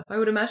and stuff. I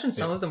would imagine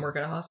some of them work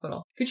at a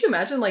hospital. Could you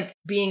imagine, like,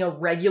 being a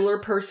regular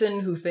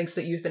person who thinks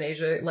that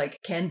euthanasia, like,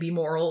 can be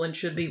moral and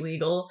should be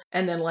legal,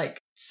 and then,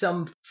 like,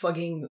 some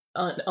fucking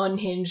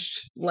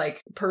unhinged, like,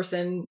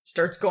 person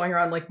starts going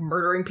around, like,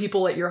 murdering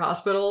people at your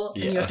hospital,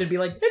 and you have to be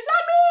like, it's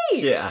not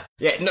me! Yeah.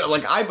 Yeah, no,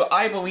 like,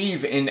 I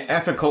believe in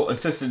ethical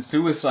assisted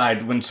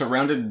suicide when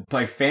surrounded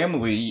by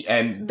family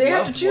and they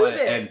have to choose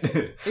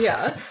it.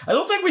 Yeah. I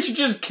don't think we should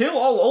just kill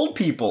all old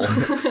people.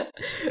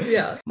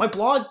 Yeah. My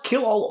blog,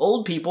 Kill All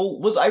Old People,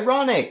 was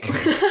ironic.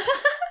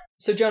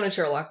 So Joan and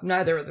Sherlock,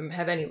 neither of them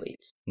have any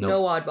leads. Nope.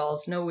 No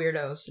oddballs, no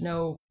weirdos,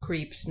 no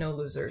creeps, no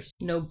losers,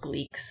 no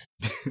gleeks.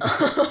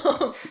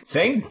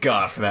 Thank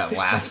God for that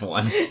last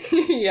one.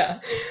 Yeah.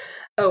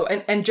 Oh,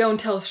 and Joan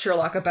tells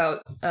Sherlock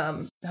about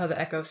how the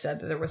echo said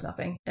that there was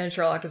nothing. And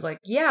Sherlock is like,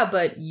 yeah,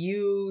 but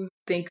you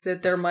think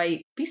that there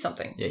might be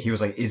something. Yeah, he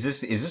was like, is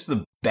this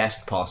the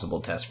best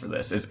possible test for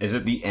this? Is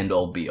it the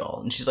end-all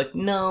be-all? And she's like,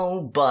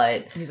 no,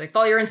 but... And he's like,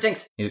 follow your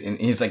instincts. And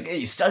he's like,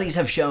 hey, studies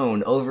have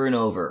shown over and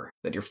over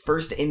that your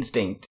first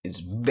instinct is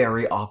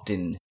very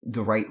often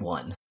the right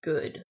one.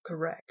 Good.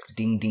 Correct.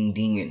 Ding, ding,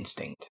 ding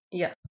instinct.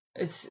 Yeah.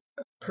 It's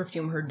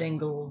perfume her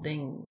dingle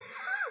ding.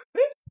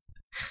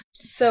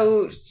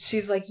 So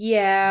she's like,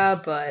 yeah,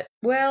 but,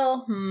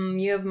 well,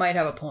 you might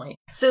have a point.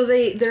 So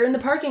they're in the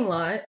parking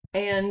lot,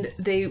 and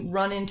they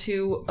run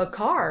into a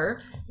car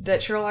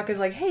that Sherlock is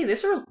like, hey,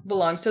 this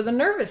belongs to the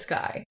nervous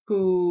guy,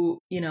 who,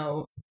 you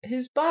know,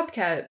 his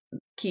Bobcat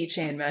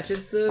keychain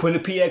matches the...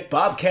 Quinnipiac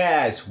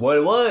Bobcats!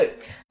 What?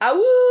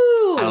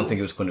 Awoo! I don't think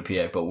it was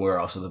Quinnipiac, but we're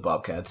also the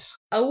Bobcats.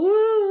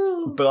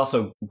 Awoo! But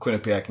also,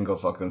 Quinnipiac can go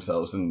fuck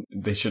themselves, and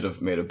they should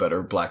have made a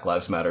better Black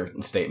Lives Matter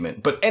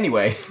statement. But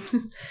anyway...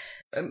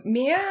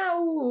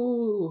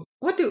 Meow.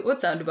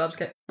 What sound do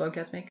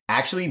bobcats make?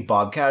 Actually,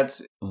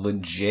 bobcats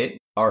legit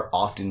are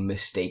often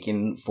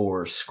mistaken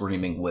for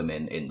screaming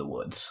women in the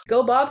woods.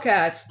 Go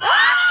Bobcats!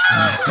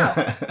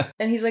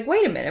 And he's like,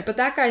 wait a minute, but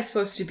that guy's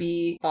supposed to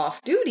be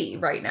off duty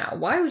right now.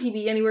 Why would he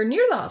be anywhere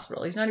near the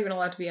hospital? He's not even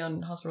allowed to be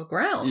on hospital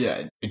grounds.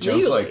 Yeah,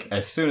 Joe's like,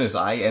 as soon as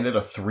I ended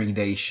a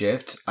 3-day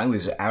shift, I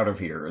was out of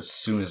here as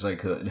soon as I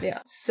could. Yeah.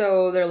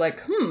 So they're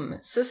like,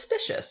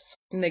 suspicious.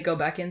 And they go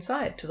back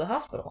inside to the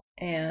hospital.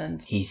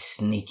 And he's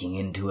sneaking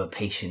into a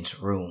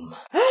patient's room.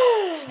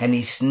 And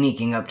he's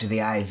sneaking up to the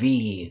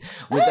IV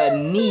with a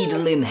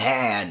needle in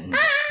hand.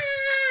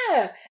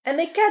 And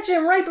they catch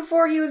him right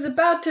before he was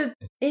about to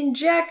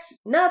inject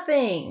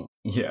nothing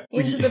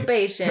into the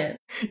patient.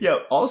 Yeah,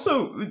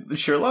 also,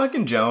 Sherlock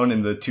and Joan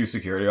and the 2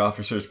 security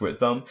officers with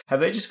them, have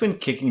they just been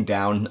kicking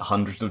down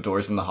hundreds of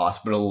doors in the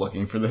hospital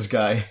looking for this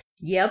guy?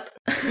 Yep.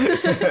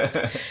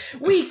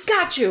 We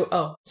got you!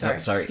 Oh, sorry.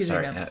 Sorry. Excuse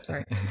me, ma'am.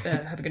 Sorry.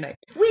 Have a good night.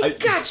 We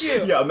got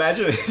you! Yeah,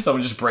 imagine if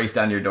someone just breaks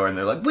down your door and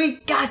they're like, we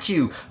got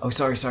you! Oh,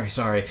 sorry.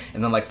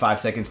 And then like 5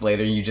 seconds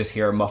later, you just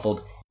hear a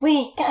muffled,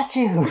 we got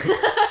you!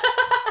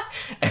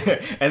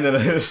 And then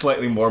a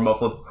slightly more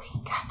muffled,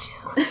 we got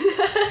you.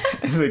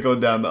 As they go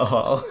down the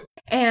hall.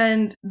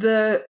 And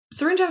the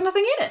syringe has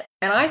nothing in it.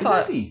 And I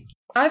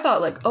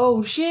thought like,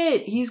 oh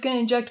shit, he's gonna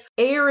inject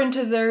air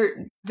into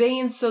their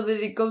veins so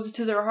that it goes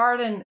to their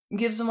heart and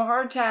gives them a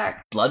heart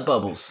attack. Blood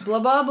bubbles.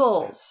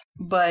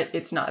 But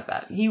it's not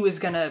that. He was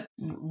gonna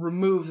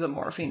remove the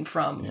morphine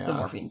from the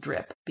morphine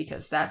drip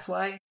because that's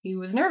why he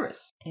was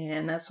nervous.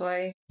 And that's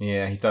why...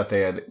 Yeah, he thought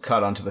they had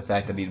caught on to the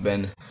fact that he'd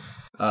been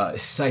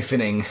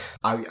siphoning...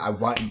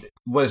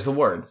 what is the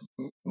word?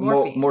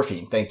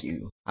 Morphine, thank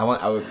you.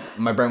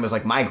 My brain was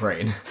like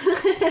migraine.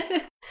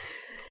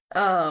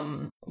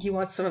 He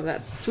wants some of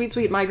that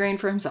sweet migraine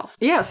for himself.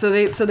 Yeah, so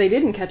they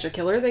didn't catch a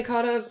killer, they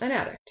caught an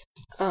addict.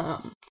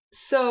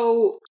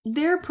 So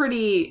they're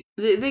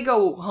they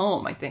go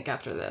home, I think,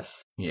 after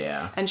this.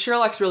 Yeah. And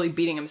Sherlock's really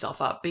beating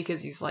himself up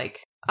because he's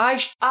like,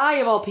 I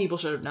of all people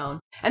should have known.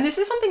 And this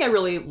is something I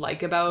really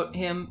like about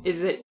him,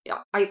 is that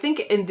I think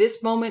in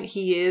this moment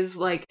he is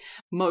like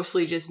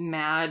mostly just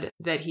mad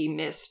that he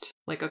missed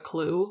like a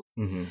clue.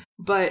 Mm-hmm.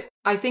 But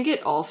I think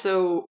it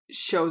also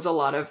shows a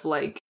lot of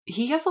like,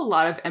 he has a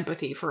lot of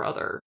empathy for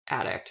other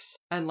addicts.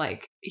 And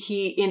like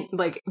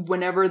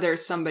whenever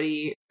there's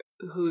somebody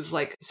whose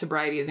like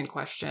sobriety is in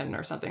question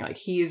or something, like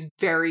he is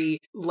very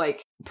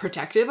like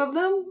protective of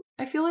them,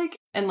 I feel like.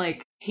 And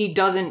like he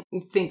doesn't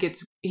think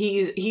he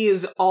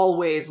is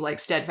always like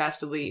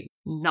steadfastly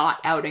not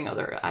outing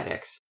other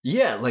addicts.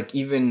 Yeah, like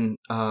even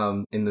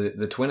in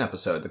the twin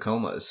episode, the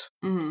comas,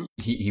 mm-hmm.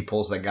 he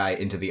pulls that guy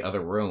into the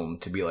other room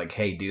to be like,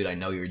 hey dude, I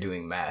know you're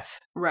doing meth.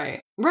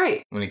 Right.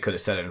 When he could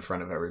have said it in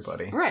front of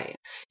everybody. Right.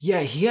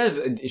 Yeah,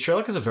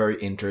 Sherlock has a very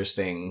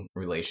interesting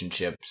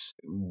relationships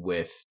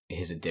with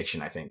his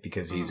addiction, I think,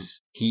 because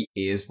he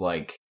is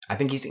like, I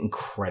think he's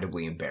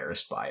incredibly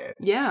embarrassed by it.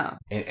 Yeah.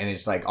 And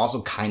it's like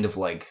also kind of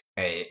like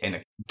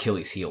an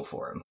Achilles heel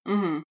for him.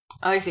 Mm-hmm.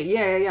 I see.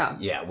 Yeah.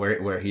 Yeah,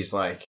 where he's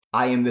like,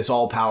 I am this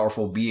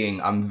all-powerful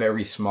being. I'm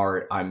very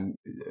smart. I'm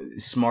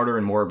smarter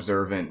and more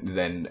observant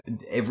than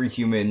every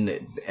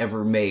human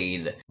ever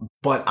made.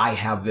 But I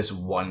have this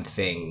one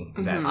thing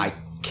that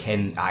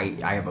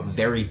I have a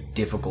very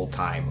difficult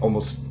time,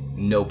 almost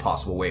no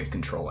possible way of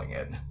controlling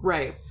it.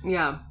 Right.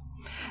 Yeah.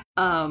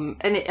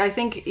 I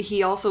think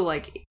he also,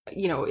 like,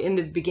 you know, in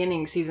the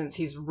beginning seasons,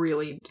 he's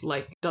really,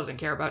 like, doesn't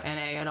care about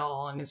NA at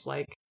all, and is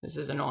like, this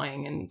is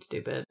annoying and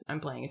stupid, I'm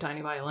playing a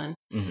tiny violin.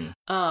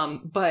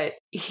 Mm-hmm. But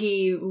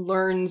he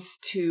learns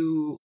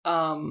to,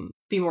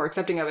 be more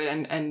accepting of it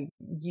and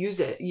use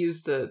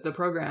the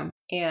program.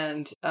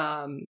 And,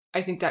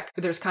 I think that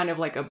there's kind of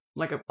like a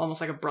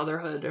almost like a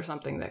brotherhood or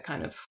something that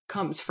kind of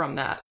comes from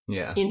that.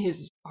 Yeah. In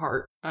his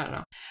heart. I don't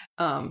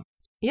know.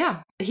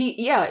 Yeah,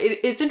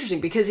 it's interesting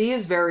because he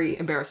is very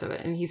embarrassed of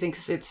it, and he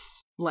thinks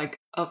it's like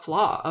a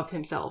flaw of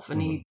himself,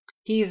 and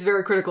he's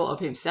very critical of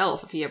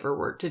himself if he ever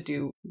were to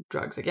do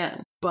drugs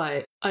again.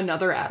 But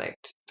another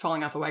addict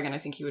falling off the wagon, I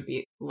think he would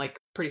be like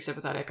pretty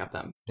sympathetic of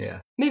them. Yeah.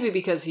 Maybe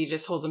because he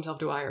just holds himself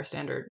to a higher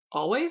standard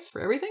always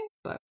for everything,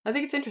 but I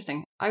think it's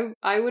interesting.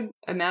 I would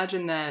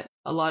imagine that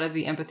a lot of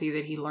the empathy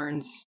that he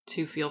learns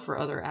to feel for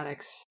other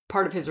addicts,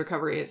 part of his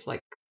recovery is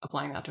like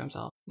applying that to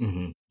himself.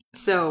 Mm-hmm.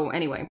 So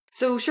anyway,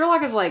 so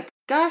Sherlock is like,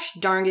 gosh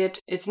darn it,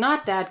 it's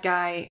not that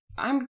guy.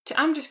 I'm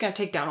just gonna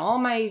take down all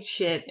my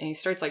shit. And he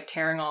starts like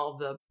tearing all of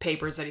the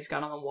papers that he's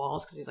got on the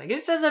walls because he's like,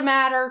 this doesn't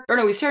matter. Or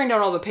no, he's tearing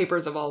down all the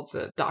papers of all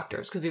the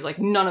doctors because he's like,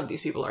 none of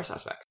these people are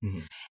suspects.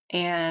 Mm-hmm.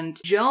 And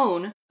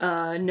Joan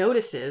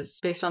notices,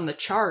 based on the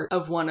chart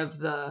of one of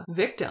the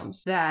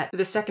victims, that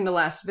the second to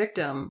last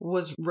victim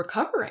was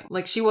recovering.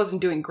 Like, she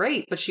wasn't doing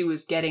great, but she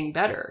was getting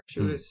better.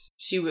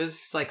 She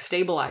was like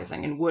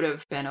stabilizing and would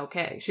have been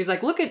okay. She's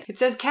like, look, it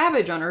says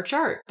cabbage on her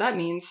chart. That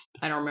means,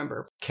 I don't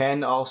remember.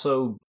 Can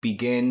also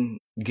begin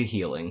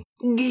healing.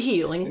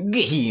 Healing.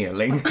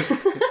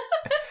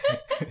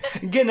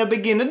 Gonna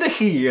begin the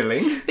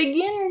healing.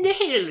 Begin the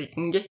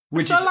healing.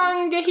 Which so is-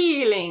 long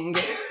healing.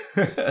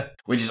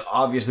 Which is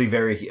obviously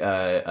very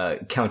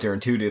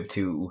counterintuitive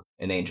to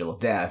an angel of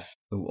death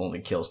who only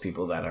kills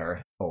people that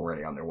are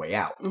already on their way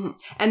out. Mm-hmm.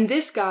 And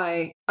this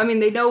guy, I mean,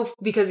 they know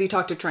because he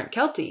talked to Trent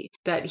Kelty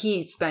that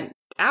he spent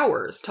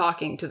hours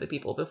talking to the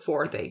people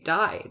before they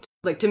died,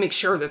 like to make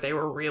sure that they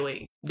were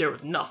really, there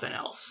was nothing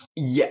else.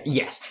 Yeah,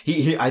 yes.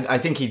 I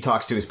think he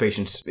talks to his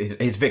patients,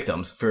 his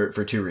victims, for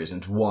two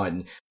reasons.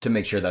 One, to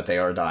make sure that they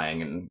are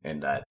dying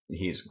and that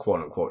he's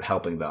quote unquote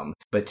helping them.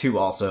 But two,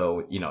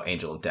 also,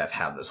 Angel of Death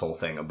have this whole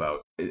thing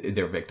about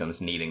their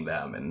victims needing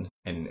them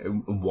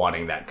and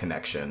wanting that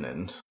connection.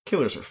 And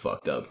killers are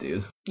fucked up,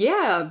 dude.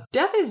 Yeah,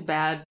 death is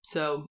bad,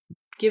 so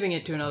giving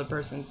it to another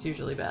person is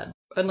usually bad.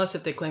 Unless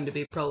if they claim to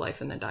be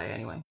pro-life and then die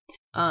anyway.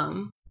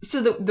 So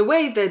the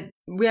way that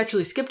we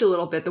actually skipped a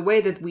little bit, the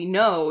way that we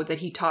know that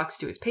he talks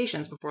to his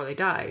patients before they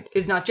died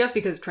is not just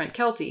because of Trent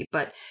Kelty,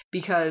 but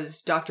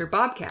because Dr.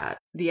 Bobcat,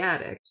 the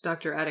addict,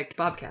 Dr. Addict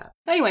Bobcat.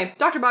 Anyway,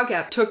 Dr.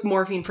 Bobcat took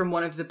morphine from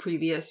one of the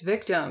previous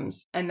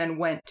victims and then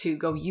went to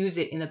go use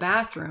it in the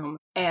bathroom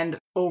and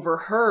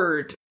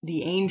overheard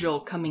the angel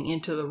coming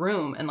into the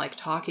room and like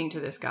talking to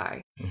this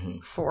guy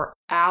for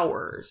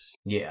hours.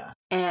 Yeah.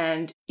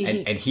 And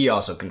he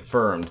also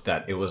confirmed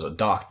that it was a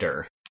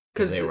doctor.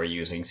 Because they were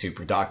using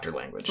super doctor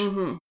language.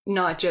 Mm-hmm.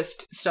 Not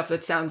just stuff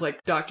that sounds like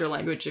doctor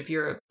language if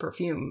you're a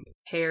perfume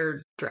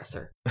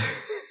hairdresser.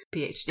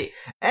 PhD.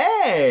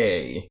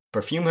 Hey!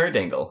 Perfume her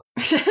dingle.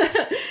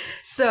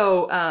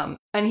 So,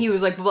 and he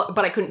was like, but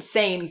I couldn't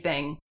say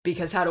anything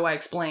because how do I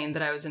explain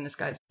that I was in this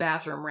guy's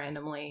bathroom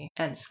randomly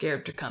and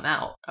scared to come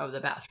out of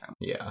the bathroom?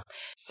 Yeah.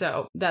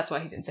 So that's why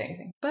he didn't say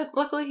anything. But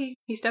luckily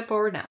he stepped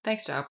forward now.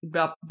 Thanks,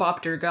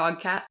 Bobter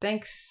Dogcat.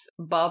 Thanks,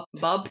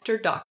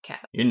 Bobter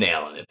Dogcat. You're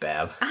nailing it,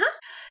 Bab. Uh-huh.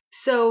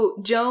 So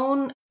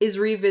Joan is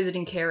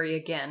revisiting Carrie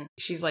again.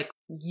 She's like,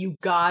 you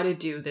gotta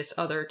do this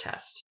other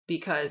test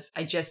because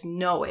I just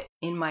know it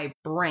in my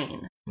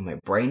brain. In my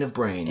brain of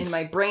brains. In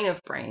my brain of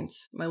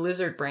brains. My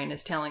lizard brain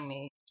is telling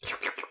me.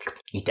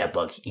 Eat that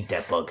bug, eat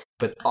that bug.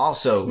 But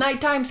also...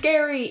 Nighttime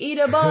scary, eat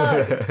a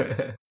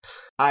bug!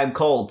 I'm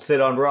cold,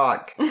 sit on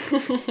rock.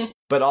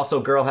 But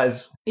also girl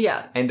has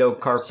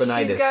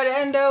endocarpinitis. She's got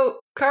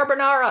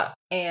endocarbonara.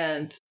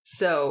 And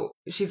so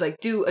she's like,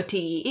 do a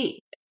TEE.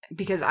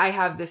 Because I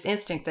have this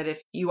instinct that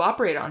if you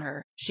operate on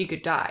her, she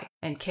could die.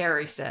 And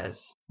Carrie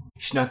says,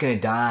 she's not gonna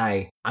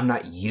die. I'm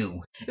not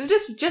you. It was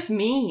just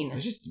mean. It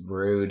was just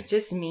rude.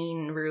 Just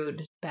mean,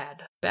 rude,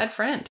 bad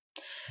friend.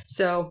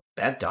 So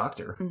bad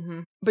doctor.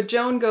 Mm-hmm. But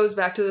Joan goes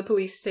back to the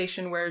police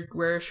station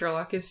where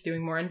Sherlock is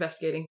doing more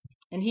investigating.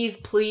 And he's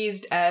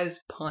pleased as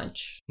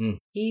punch.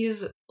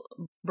 He's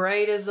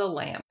bright as a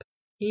lamp.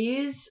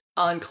 He's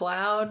on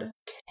cloud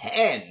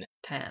 10.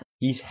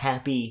 He's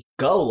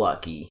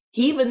happy-go-lucky,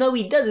 even though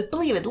he doesn't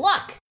believe in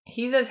luck.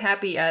 He's as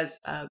happy as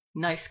a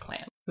nice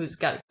clam who's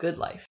got a good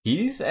life.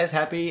 He's as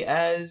happy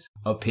as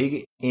a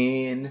pig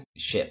in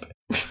ship.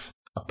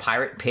 A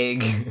pirate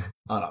pig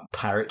on a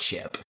pirate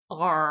ship.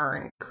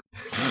 Arnk.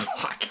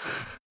 Fuck.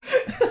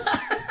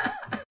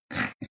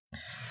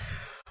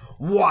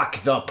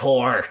 Walk the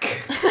pork.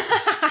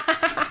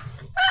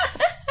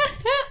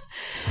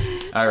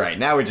 All right,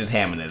 now we're just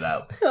hamming it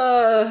up.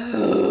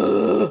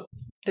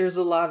 There's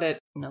a lot of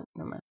no,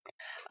 never mind.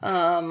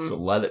 So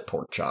let it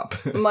pork chop.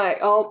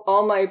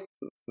 all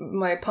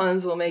my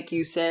puns will make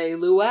you say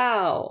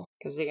luau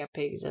because they got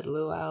pigs at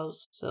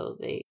luau's, so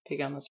they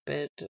pig on the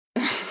spit.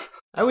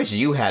 I wish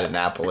you had an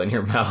apple in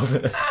your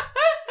mouth.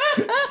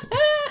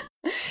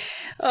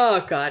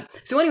 Oh God.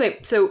 So anyway,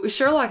 so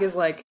Sherlock is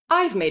like,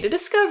 I've made a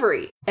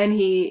discovery, and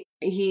he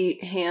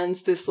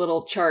hands this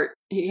little chart.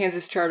 He hands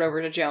this chart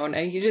over to Joan,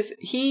 and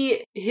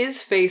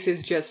his face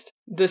is just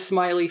the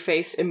smiley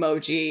face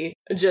emoji,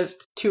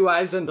 just two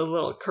eyes and the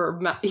little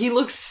curved mouth. He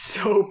looks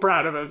so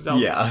proud of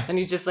himself. Yeah, and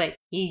he's just like,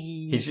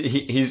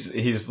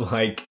 he's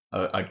like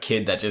a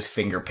kid that just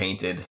finger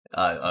painted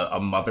a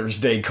Mother's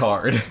Day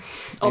card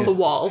on the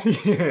wall.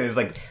 He's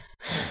like,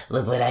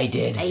 look what I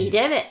did. I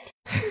did it.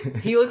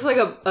 He looks like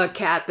a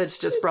cat that's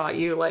just brought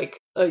you like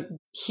a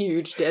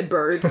huge dead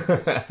bird.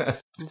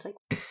 It's like,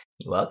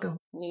 you're welcome.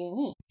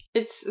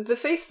 It's the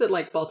face that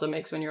like Balta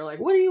makes when you're like,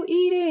 what are you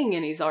eating?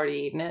 And he's already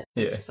eaten it.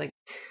 Yeah. It's just like,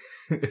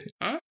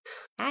 huh?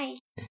 Hi.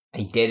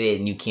 I did it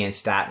and you can't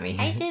stop me.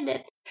 I did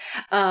it.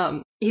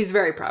 He's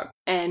very proud.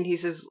 And he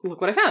says,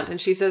 look what I found. And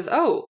she says,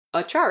 oh,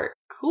 a chart.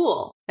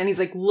 Cool. And he's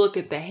like, look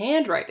at the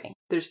handwriting.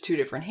 There's two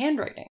different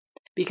handwriting.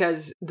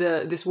 Because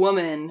this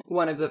woman,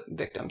 one of the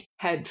victims,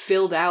 had not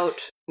filled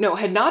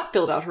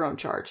out her own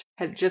chart,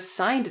 had just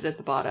signed it at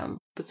the bottom,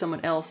 but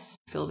someone else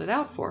filled it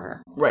out for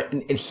her. Right,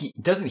 and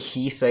doesn't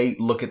he say,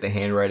 look at the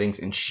handwritings,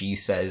 and she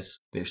says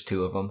there's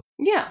two of them?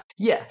 Yeah.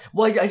 Yeah,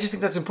 well, I just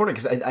think that's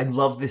important, because I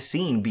love this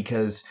scene,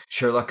 because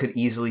Sherlock could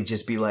easily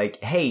just be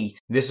like, hey,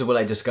 this is what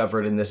I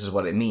discovered, and this is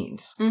what it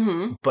means.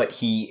 Mm-hmm. But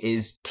he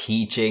is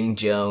teaching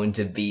Joan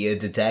to be a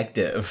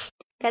detective.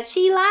 Because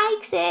she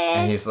likes it.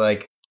 And he's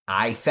like,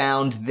 I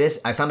found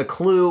a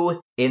clue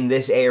in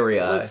this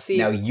area. Let's see.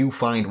 Now you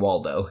find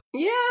Waldo.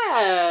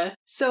 Yeah.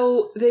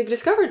 So they've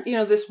discovered,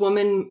 this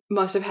woman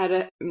must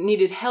have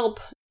needed help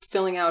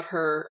filling out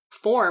her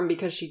form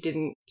because she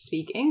didn't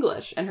speak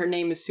English, and her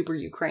name is super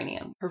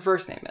Ukrainian. Her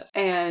first name is.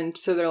 And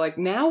so they're like,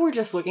 now we're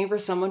just looking for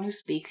someone who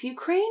speaks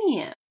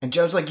Ukrainian. And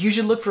Joe's like, you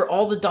should look for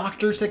all the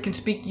doctors that can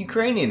speak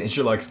Ukrainian. And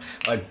Sherlock's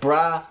like,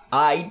 brah,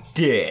 I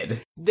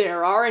did.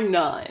 There are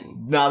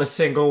none. Not a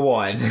single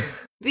one.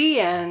 The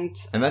end.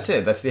 And that's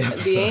it. That's the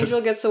episode. The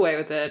angel gets away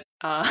with it.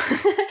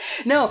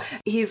 No,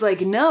 he's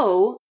like,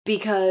 no,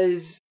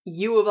 because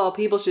you of all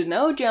people should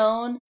know,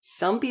 Joan,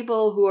 some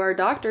people who are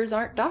doctors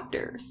aren't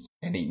doctors.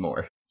 And eat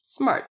more.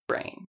 Smart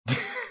brain.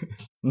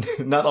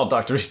 Not all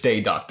doctors stay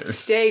doctors.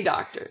 Stay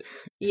doctors.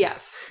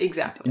 Yes,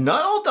 exactly.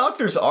 Not all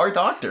doctors are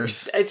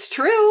doctors. It's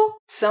true.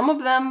 Some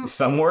of them.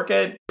 Some work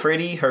at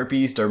Pretty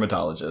Herpes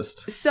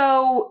Dermatologist.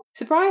 So,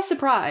 surprise,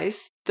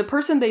 surprise, the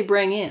person they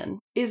bring in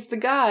is the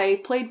guy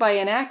played by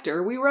an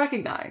actor we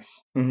recognize.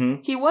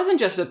 Mm-hmm. He wasn't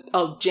just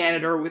a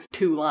janitor with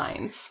 2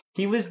 lines.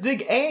 He was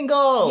the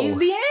Angle! He's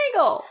the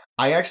Angle!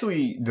 I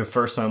actually, the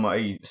first time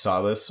I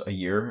saw this a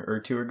year or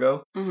 2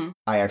 ago,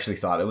 I actually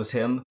thought it was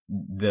him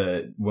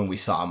when we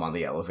saw him on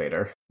the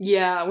elevator.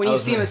 Yeah, when you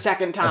see him a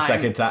second time. A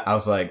second time. I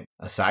was like,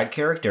 a side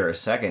character a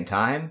second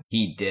time?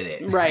 He did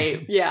it.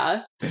 Right,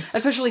 yeah.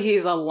 Especially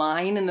he's a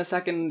line in the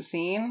second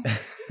scene.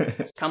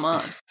 Come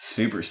on.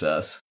 Super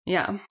sus.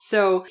 Yeah.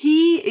 So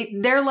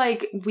they're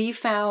like, we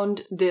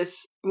found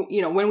this,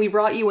 when we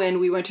brought you in,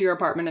 we went to your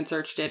apartment and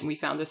searched it, and we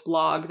found this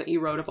log that you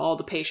wrote of all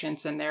the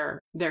patients and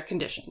their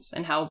conditions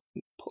and how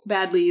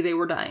badly they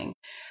were dying.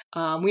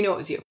 We know it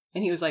was you.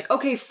 And he was like,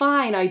 okay,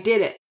 fine, I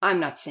did it. I'm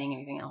not saying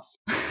anything else.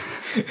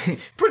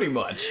 Pretty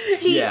much.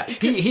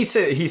 He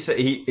said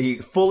he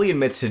fully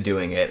admits to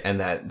doing it, and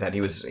that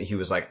he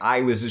was like,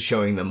 I was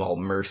showing them all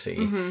mercy.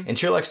 Mm-hmm. And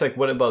Sherlock's like,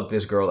 what about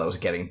this girl that was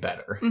getting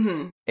better?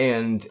 Mm-hmm.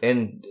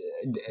 And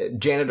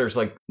janitor's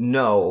like,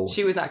 no,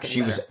 she was not getting better.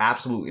 She was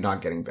absolutely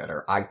not getting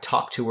better. I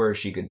talked to her,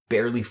 she could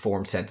barely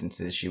form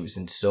sentences, she was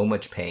in so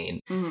much pain.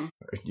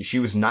 Mm-hmm. She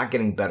was not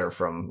getting better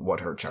from what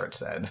her chart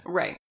said.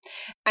 Right.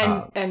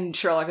 And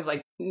Sherlock is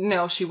like,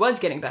 no, she was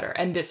getting better.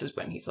 And this is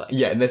when he's like,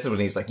 yeah, and this is when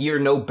he's like, you're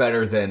no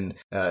better than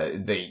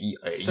the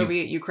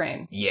Soviet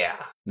Ukraine.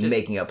 Yeah,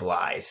 making up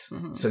lies.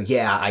 Mm-hmm. So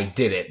yeah, I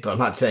did it, but I'm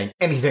not saying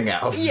anything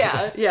else.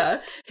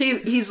 Yeah.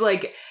 He's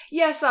like,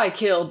 yes, I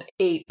killed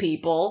 8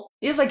 people.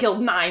 Yes, I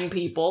killed 9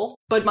 people,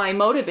 but my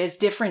motive is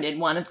different in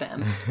one of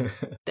them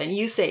than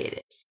you say it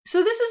is.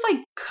 So this is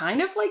like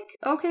kind of like,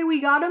 okay,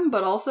 we got him,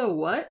 but also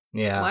what?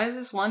 Yeah. Why is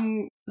this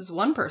one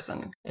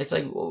person? It's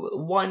like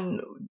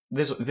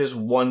this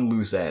one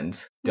loose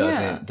end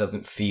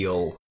doesn't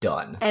feel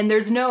done. And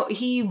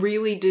he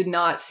really did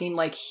not seem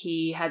like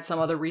he had some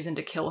other reason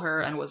to kill her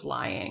and was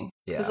lying.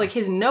 Yeah. Because like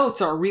his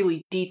notes are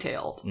really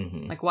detailed.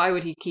 Mm-hmm. Like why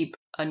would he keep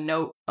a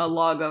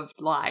log of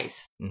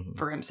lies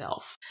for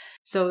himself?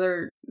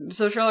 So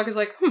Sherlock is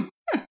like,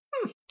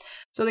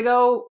 So they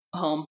go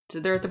home. So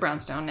they're at the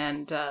brownstone,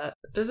 and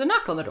there's a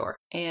knock on the door,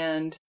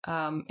 and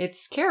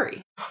it's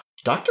Carrie.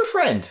 Dr.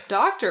 Friend,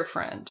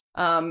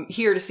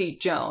 here to see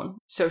Joan.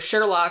 So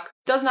Sherlock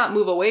does not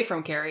move away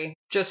from Carrie,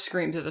 just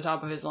screams at the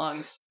top of his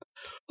lungs,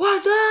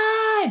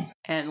 "Watson!"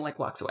 and like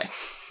walks away.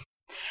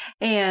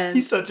 And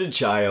he's such a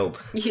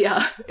child.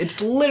 Yeah.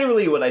 It's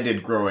literally what I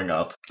did growing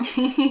up.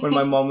 When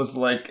my mom was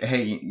like,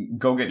 hey,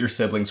 go get your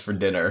siblings for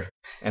dinner.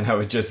 And I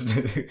would just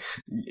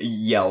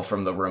yell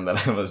from the room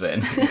that I was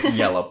in.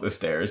 Yell up the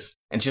stairs.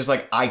 And she's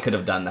like, I could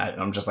have done that.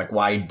 And I'm just like,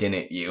 why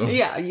didn't you?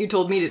 Yeah, you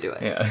told me to do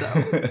it. Yeah.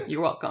 So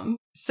you're welcome.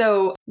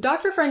 So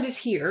Dr. Friend is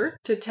here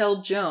to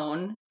tell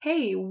Joan,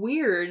 hey,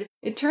 weird.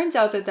 It turns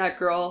out that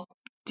girl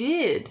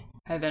did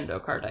have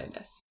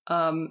endocarditis.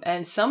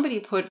 And somebody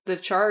put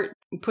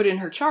in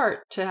her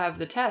chart to have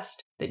the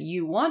test that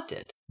you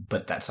wanted.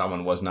 But that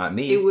someone was not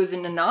me. It was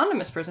an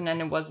anonymous person,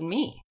 and it wasn't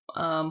me.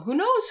 Who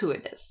knows who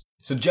it is?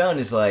 So Joan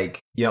is like,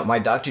 my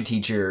doctor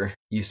teacher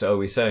used to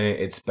always say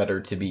it's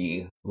better to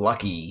be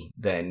lucky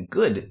than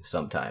good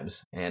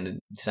sometimes. And it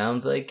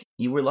sounds like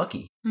you were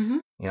lucky.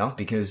 Mm-hmm.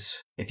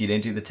 Because if you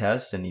didn't do the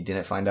test and you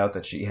didn't find out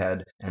that she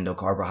had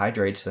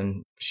endocarbohydrates,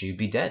 then she'd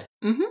be dead.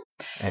 Mm-hmm.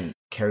 And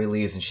Carrie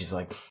leaves and she's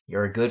like,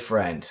 you're a good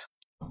friend,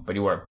 but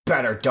you were a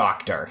better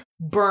doctor.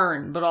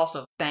 Burn, but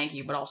also thank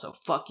you, but also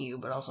fuck you,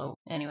 but also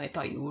anyway, I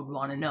thought you would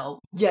want to know.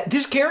 Yeah,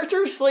 this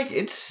character's like,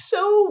 it's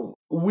so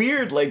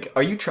weird. Like,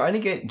 are you trying to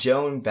get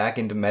Joan back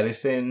into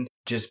medicine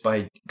just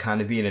by kind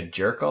of being a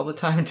jerk all the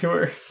time to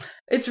her?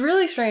 It's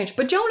really strange.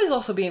 But Joan is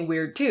also being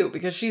weird too,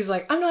 because she's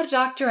like, I'm not a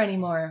doctor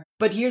anymore,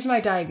 but here's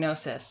my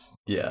diagnosis.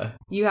 Yeah.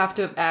 You have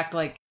to act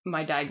like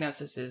my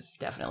diagnosis is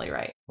definitely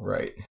right.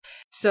 Right.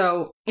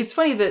 So it's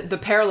funny that the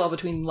parallel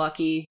between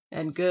lucky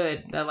and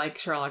good that like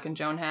Sherlock and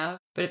Joan have,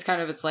 but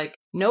it's like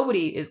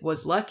nobody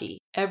was lucky.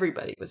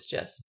 Everybody was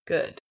just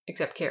good,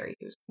 except Carrie,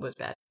 who was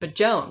bad. But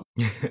Joan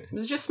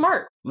was just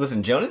smart.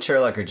 Listen, Joan and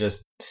Sherlock are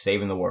just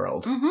saving the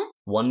world. Mm-hmm.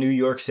 One New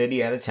York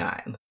City at a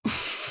time.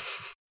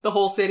 The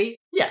whole city?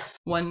 Yeah.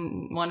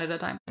 One at a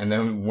time. And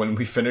then when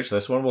we finish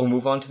this one, we'll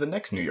move on to the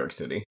next New York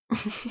City.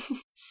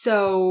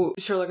 So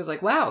Sherlock is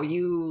like, wow,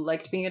 you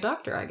liked being a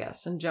doctor, I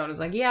guess. And Joan is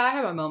like, yeah, I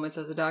have my moments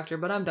as a doctor,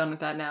 but I'm done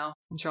with that now.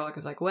 And Sherlock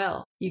is like,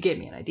 well, you gave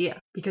me an idea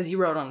because you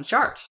wrote on a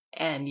chart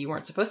and you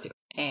weren't supposed to.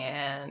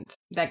 And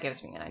that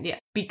gives me an idea.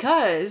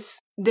 Because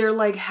they're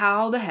like,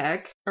 how the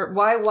heck? Or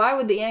why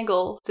would the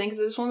Angle think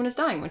that this woman is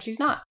dying when she's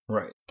not?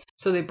 Right.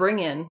 So they bring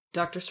in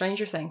Dr.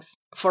 Stranger Things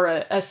for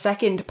a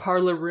second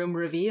parlor room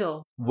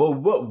reveal.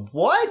 Whoa,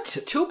 what?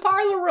 2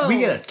 parlor rooms. We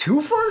get a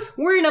twofer?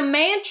 We're in a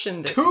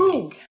mansion this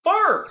week.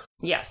 Twofer!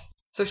 Yes.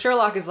 So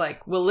Sherlock is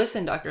like, well,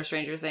 listen, Dr.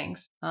 Stranger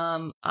Things.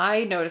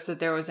 I noticed that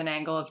there was an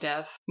angle of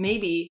death.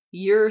 Maybe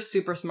you're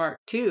super smart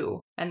too,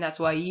 and that's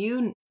why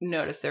you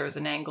noticed there was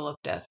an angle of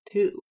death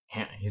too.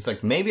 Yeah, he's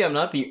like, maybe I'm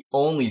not the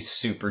only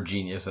super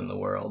genius in the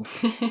world.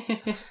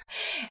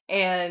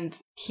 And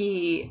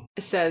he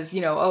says,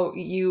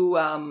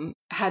 you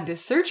had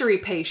this surgery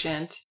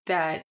patient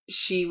that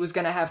she was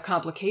going to have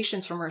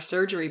complications from her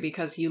surgery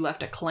because you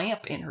left a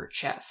clamp in her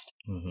chest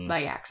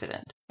by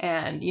accident.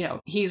 And,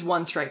 he's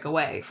one strike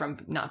away from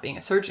not being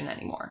a surgeon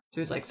anymore.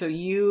 So he's like, so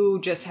you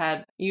just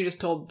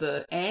told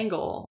the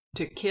Angle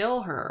to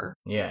kill her.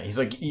 Yeah, he's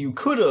like, you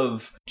could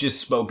have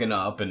just spoken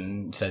up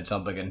and said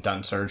something and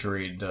done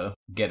surgery to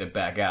get it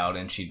back out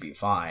and she'd be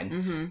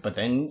fine. But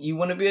then you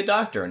wouldn't be a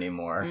doctor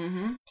anymore.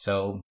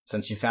 So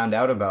since you found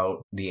out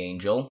about the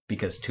Angel,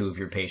 because 2 of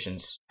your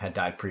patients had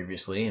died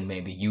previously and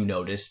maybe you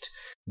noticed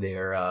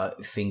their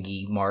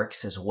fingy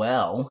marks as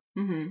well,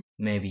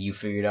 maybe you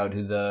figured out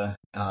who the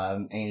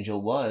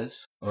Angel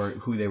was or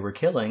who they were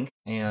killing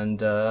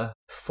and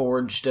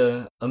forged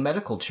a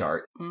medical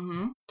chart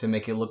to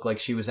make it look like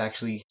she was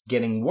actually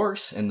getting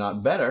worse and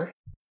not better.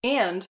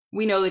 And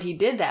we know that he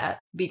did that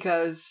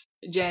because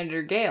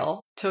Janitor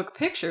Gale took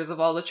pictures of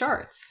all the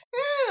charts.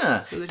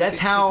 Yeah, so that's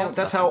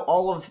how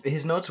all of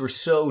his notes were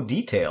so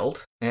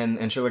detailed.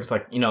 And Sherlock's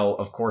like,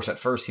 of course, at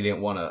first he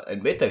didn't want to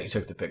admit that he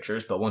took the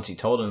pictures, but once he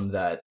told him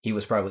that he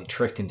was probably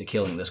tricked into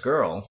killing this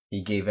girl,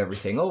 he gave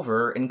everything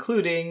over,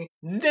 including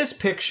this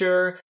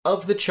picture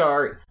of the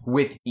chart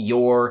with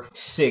your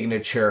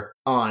signature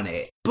on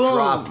it. Boom.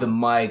 Drop the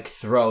mic,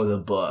 throw the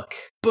book.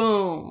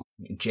 Boom.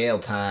 Jail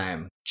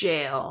time.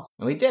 Jail.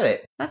 And we did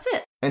it. That's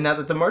it. And now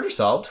that the murder's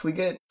solved, we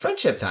get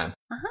friendship time.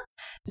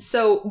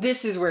 So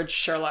this is where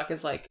Sherlock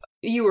is like,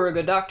 you were a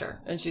good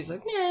doctor. And she's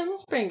like, yeah, I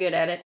was pretty good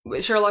at it.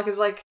 But Sherlock is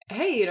like,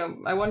 hey,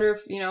 I wonder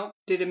if,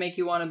 did it make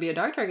you want to be a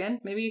doctor again?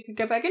 Maybe you could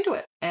get back into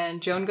it.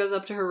 And Joan goes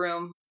up to her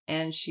room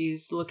and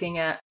she's looking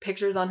at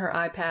pictures on her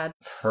iPad.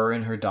 Her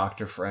and her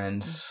doctor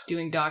friends.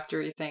 Doing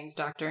doctory things,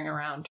 doctoring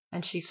around.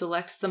 And she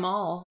selects them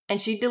all.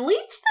 And she deletes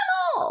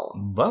them all.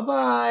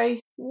 Bye-bye.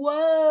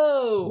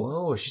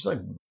 Whoa. She's like,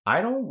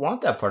 I don't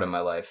want that part of my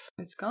life.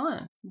 It's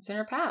gone. It's in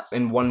her past.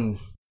 And one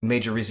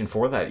major reason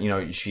for that,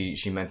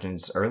 she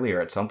mentions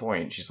earlier at some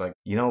point, she's like,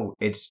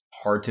 it's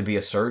hard to be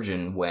a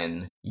surgeon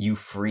when you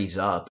freeze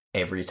up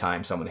every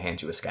time someone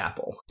hands you a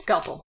scalpel.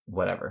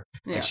 Whatever.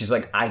 Yeah. And she's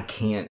like,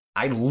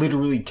 I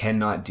literally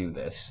cannot do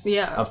this.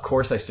 Yeah. Of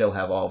course I still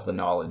have all of the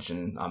knowledge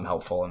and I'm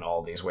helpful in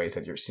all these ways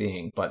that you're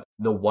seeing, but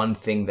the one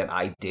thing that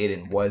I did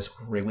and was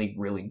really,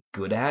 really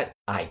good at,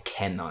 I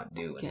cannot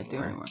do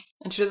anymore.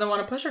 And she doesn't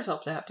want to push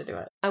herself to have to do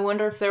it. I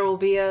wonder if there will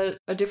be a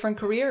different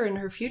career in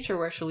her future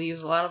where she'll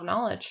use a lot of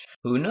knowledge.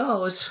 Who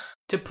knows?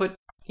 To put,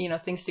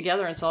 things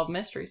together and solve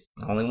mysteries.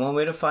 Only one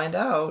way to find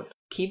out.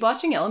 Keep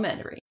watching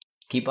Elementary.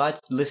 Keep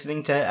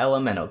listening to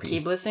LMNOP.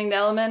 Keep listening to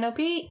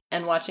LMNOP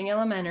and watching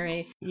Elementary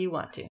if you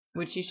want to,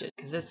 which you should,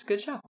 because it's a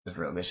good show. It's a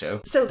real good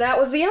show. So that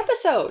was the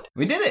episode.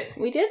 We did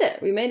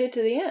it. We made it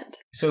to the end.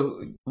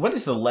 So what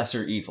is the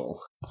lesser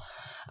evil?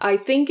 I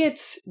think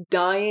it's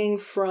dying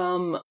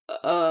from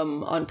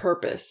on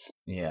purpose.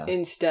 Yeah.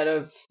 Instead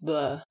of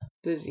the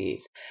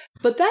disease.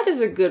 But that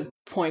is a good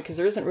point, because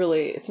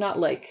it's not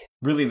like...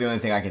 Really, the only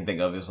thing I can think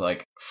of is,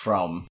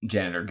 from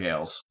Janitor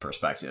Gale's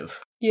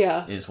perspective.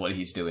 Yeah. Is what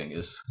he's doing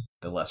is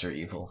the lesser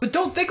evil. But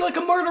don't think like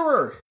a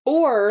murderer!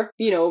 Or,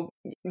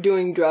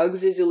 doing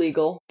drugs is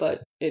illegal,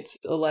 but it's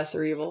a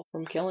lesser evil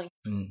from killing.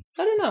 I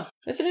don't know.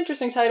 It's an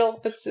interesting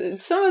title.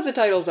 Some of the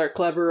titles are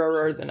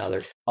cleverer than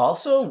others.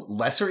 Also,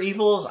 lesser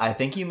evils, I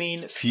think you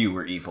mean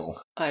fewer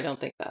evil. I don't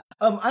think that.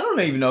 I don't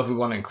even know if we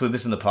want to include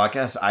this in the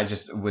podcast. I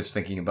just was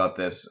thinking about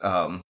this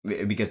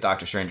because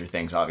Dr. Stranger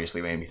Things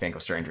obviously made me think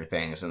of Stranger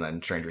Things, and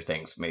then Stranger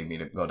Things made me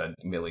to go to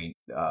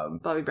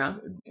Bobby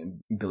Brown.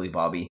 Billy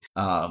Bobby.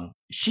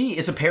 She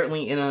is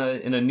apparently in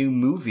a new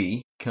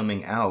movie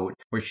coming out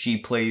where she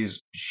plays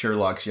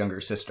Sherlock's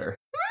younger sister.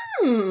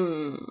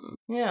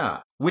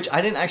 Yeah. Which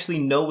I didn't actually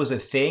know was a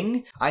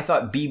thing. I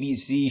thought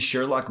BBC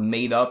Sherlock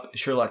made up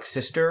Sherlock's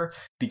sister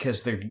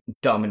because they're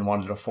dumb and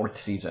wanted a 4th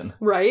season.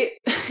 Right?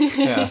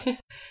 Yeah.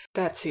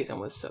 That season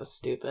was so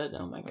stupid.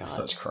 Oh my god.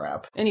 Such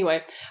crap.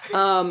 Anyway,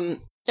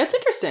 that's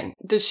interesting.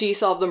 Does she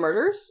solve the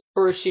murders?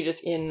 Or is she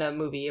just in a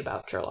movie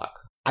about Sherlock?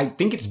 I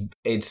think it's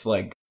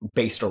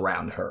based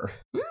around her.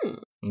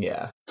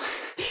 Yeah.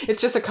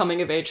 It's just a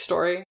coming-of-age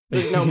story.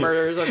 There's no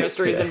murders or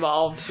mysteries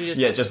involved. She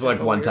just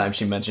like one time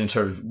she mentioned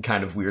her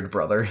kind of weird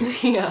brother.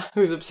 Yeah,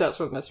 who's obsessed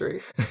with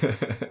mysteries.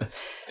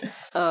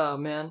 Oh,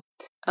 man.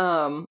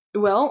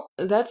 Well,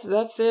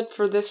 that's it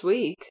for this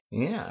week.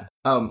 Yeah.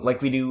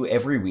 Like we do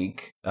every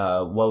week,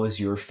 what was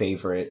your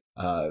favorite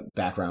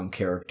background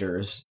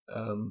character's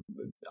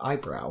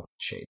eyebrow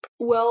shape?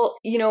 Well,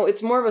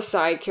 it's more of a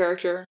side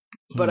character,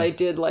 but I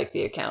did like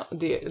the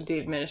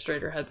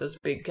administrator had this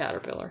big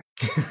caterpillar.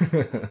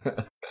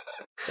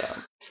 So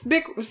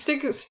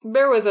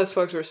bear with us,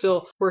 folks. We're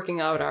still working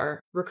out our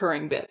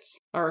recurring bits,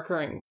 our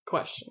recurring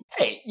question.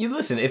 Hey, you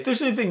listen. If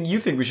there's anything you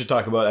think we should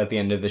talk about at the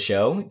end of the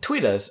show,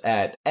 tweet us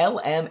at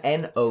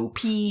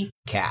LMNOPcast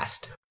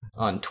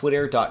on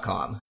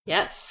twitter.com.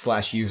 Yes.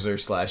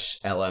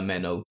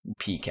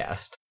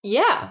 /user/LMNOPcast.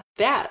 Yeah,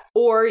 that.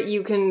 Or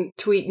you can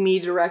tweet me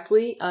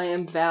directly. I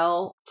am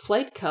Val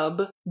Flight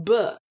Cub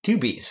B. 2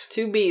 B's.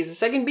 2 B's. The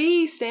second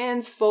B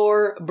stands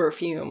for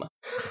perfume.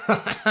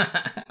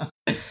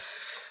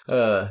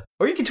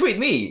 Or you can tweet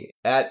me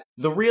at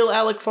the real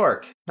Alec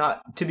Fark,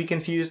 not to be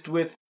confused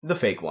with the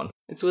fake one.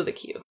 It's with a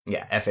Q.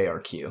 Yeah,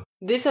 FARQ.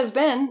 This has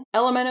been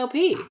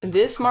LMNOP.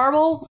 This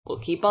marble will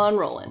keep on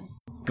rolling.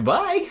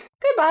 Goodbye.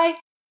 Goodbye.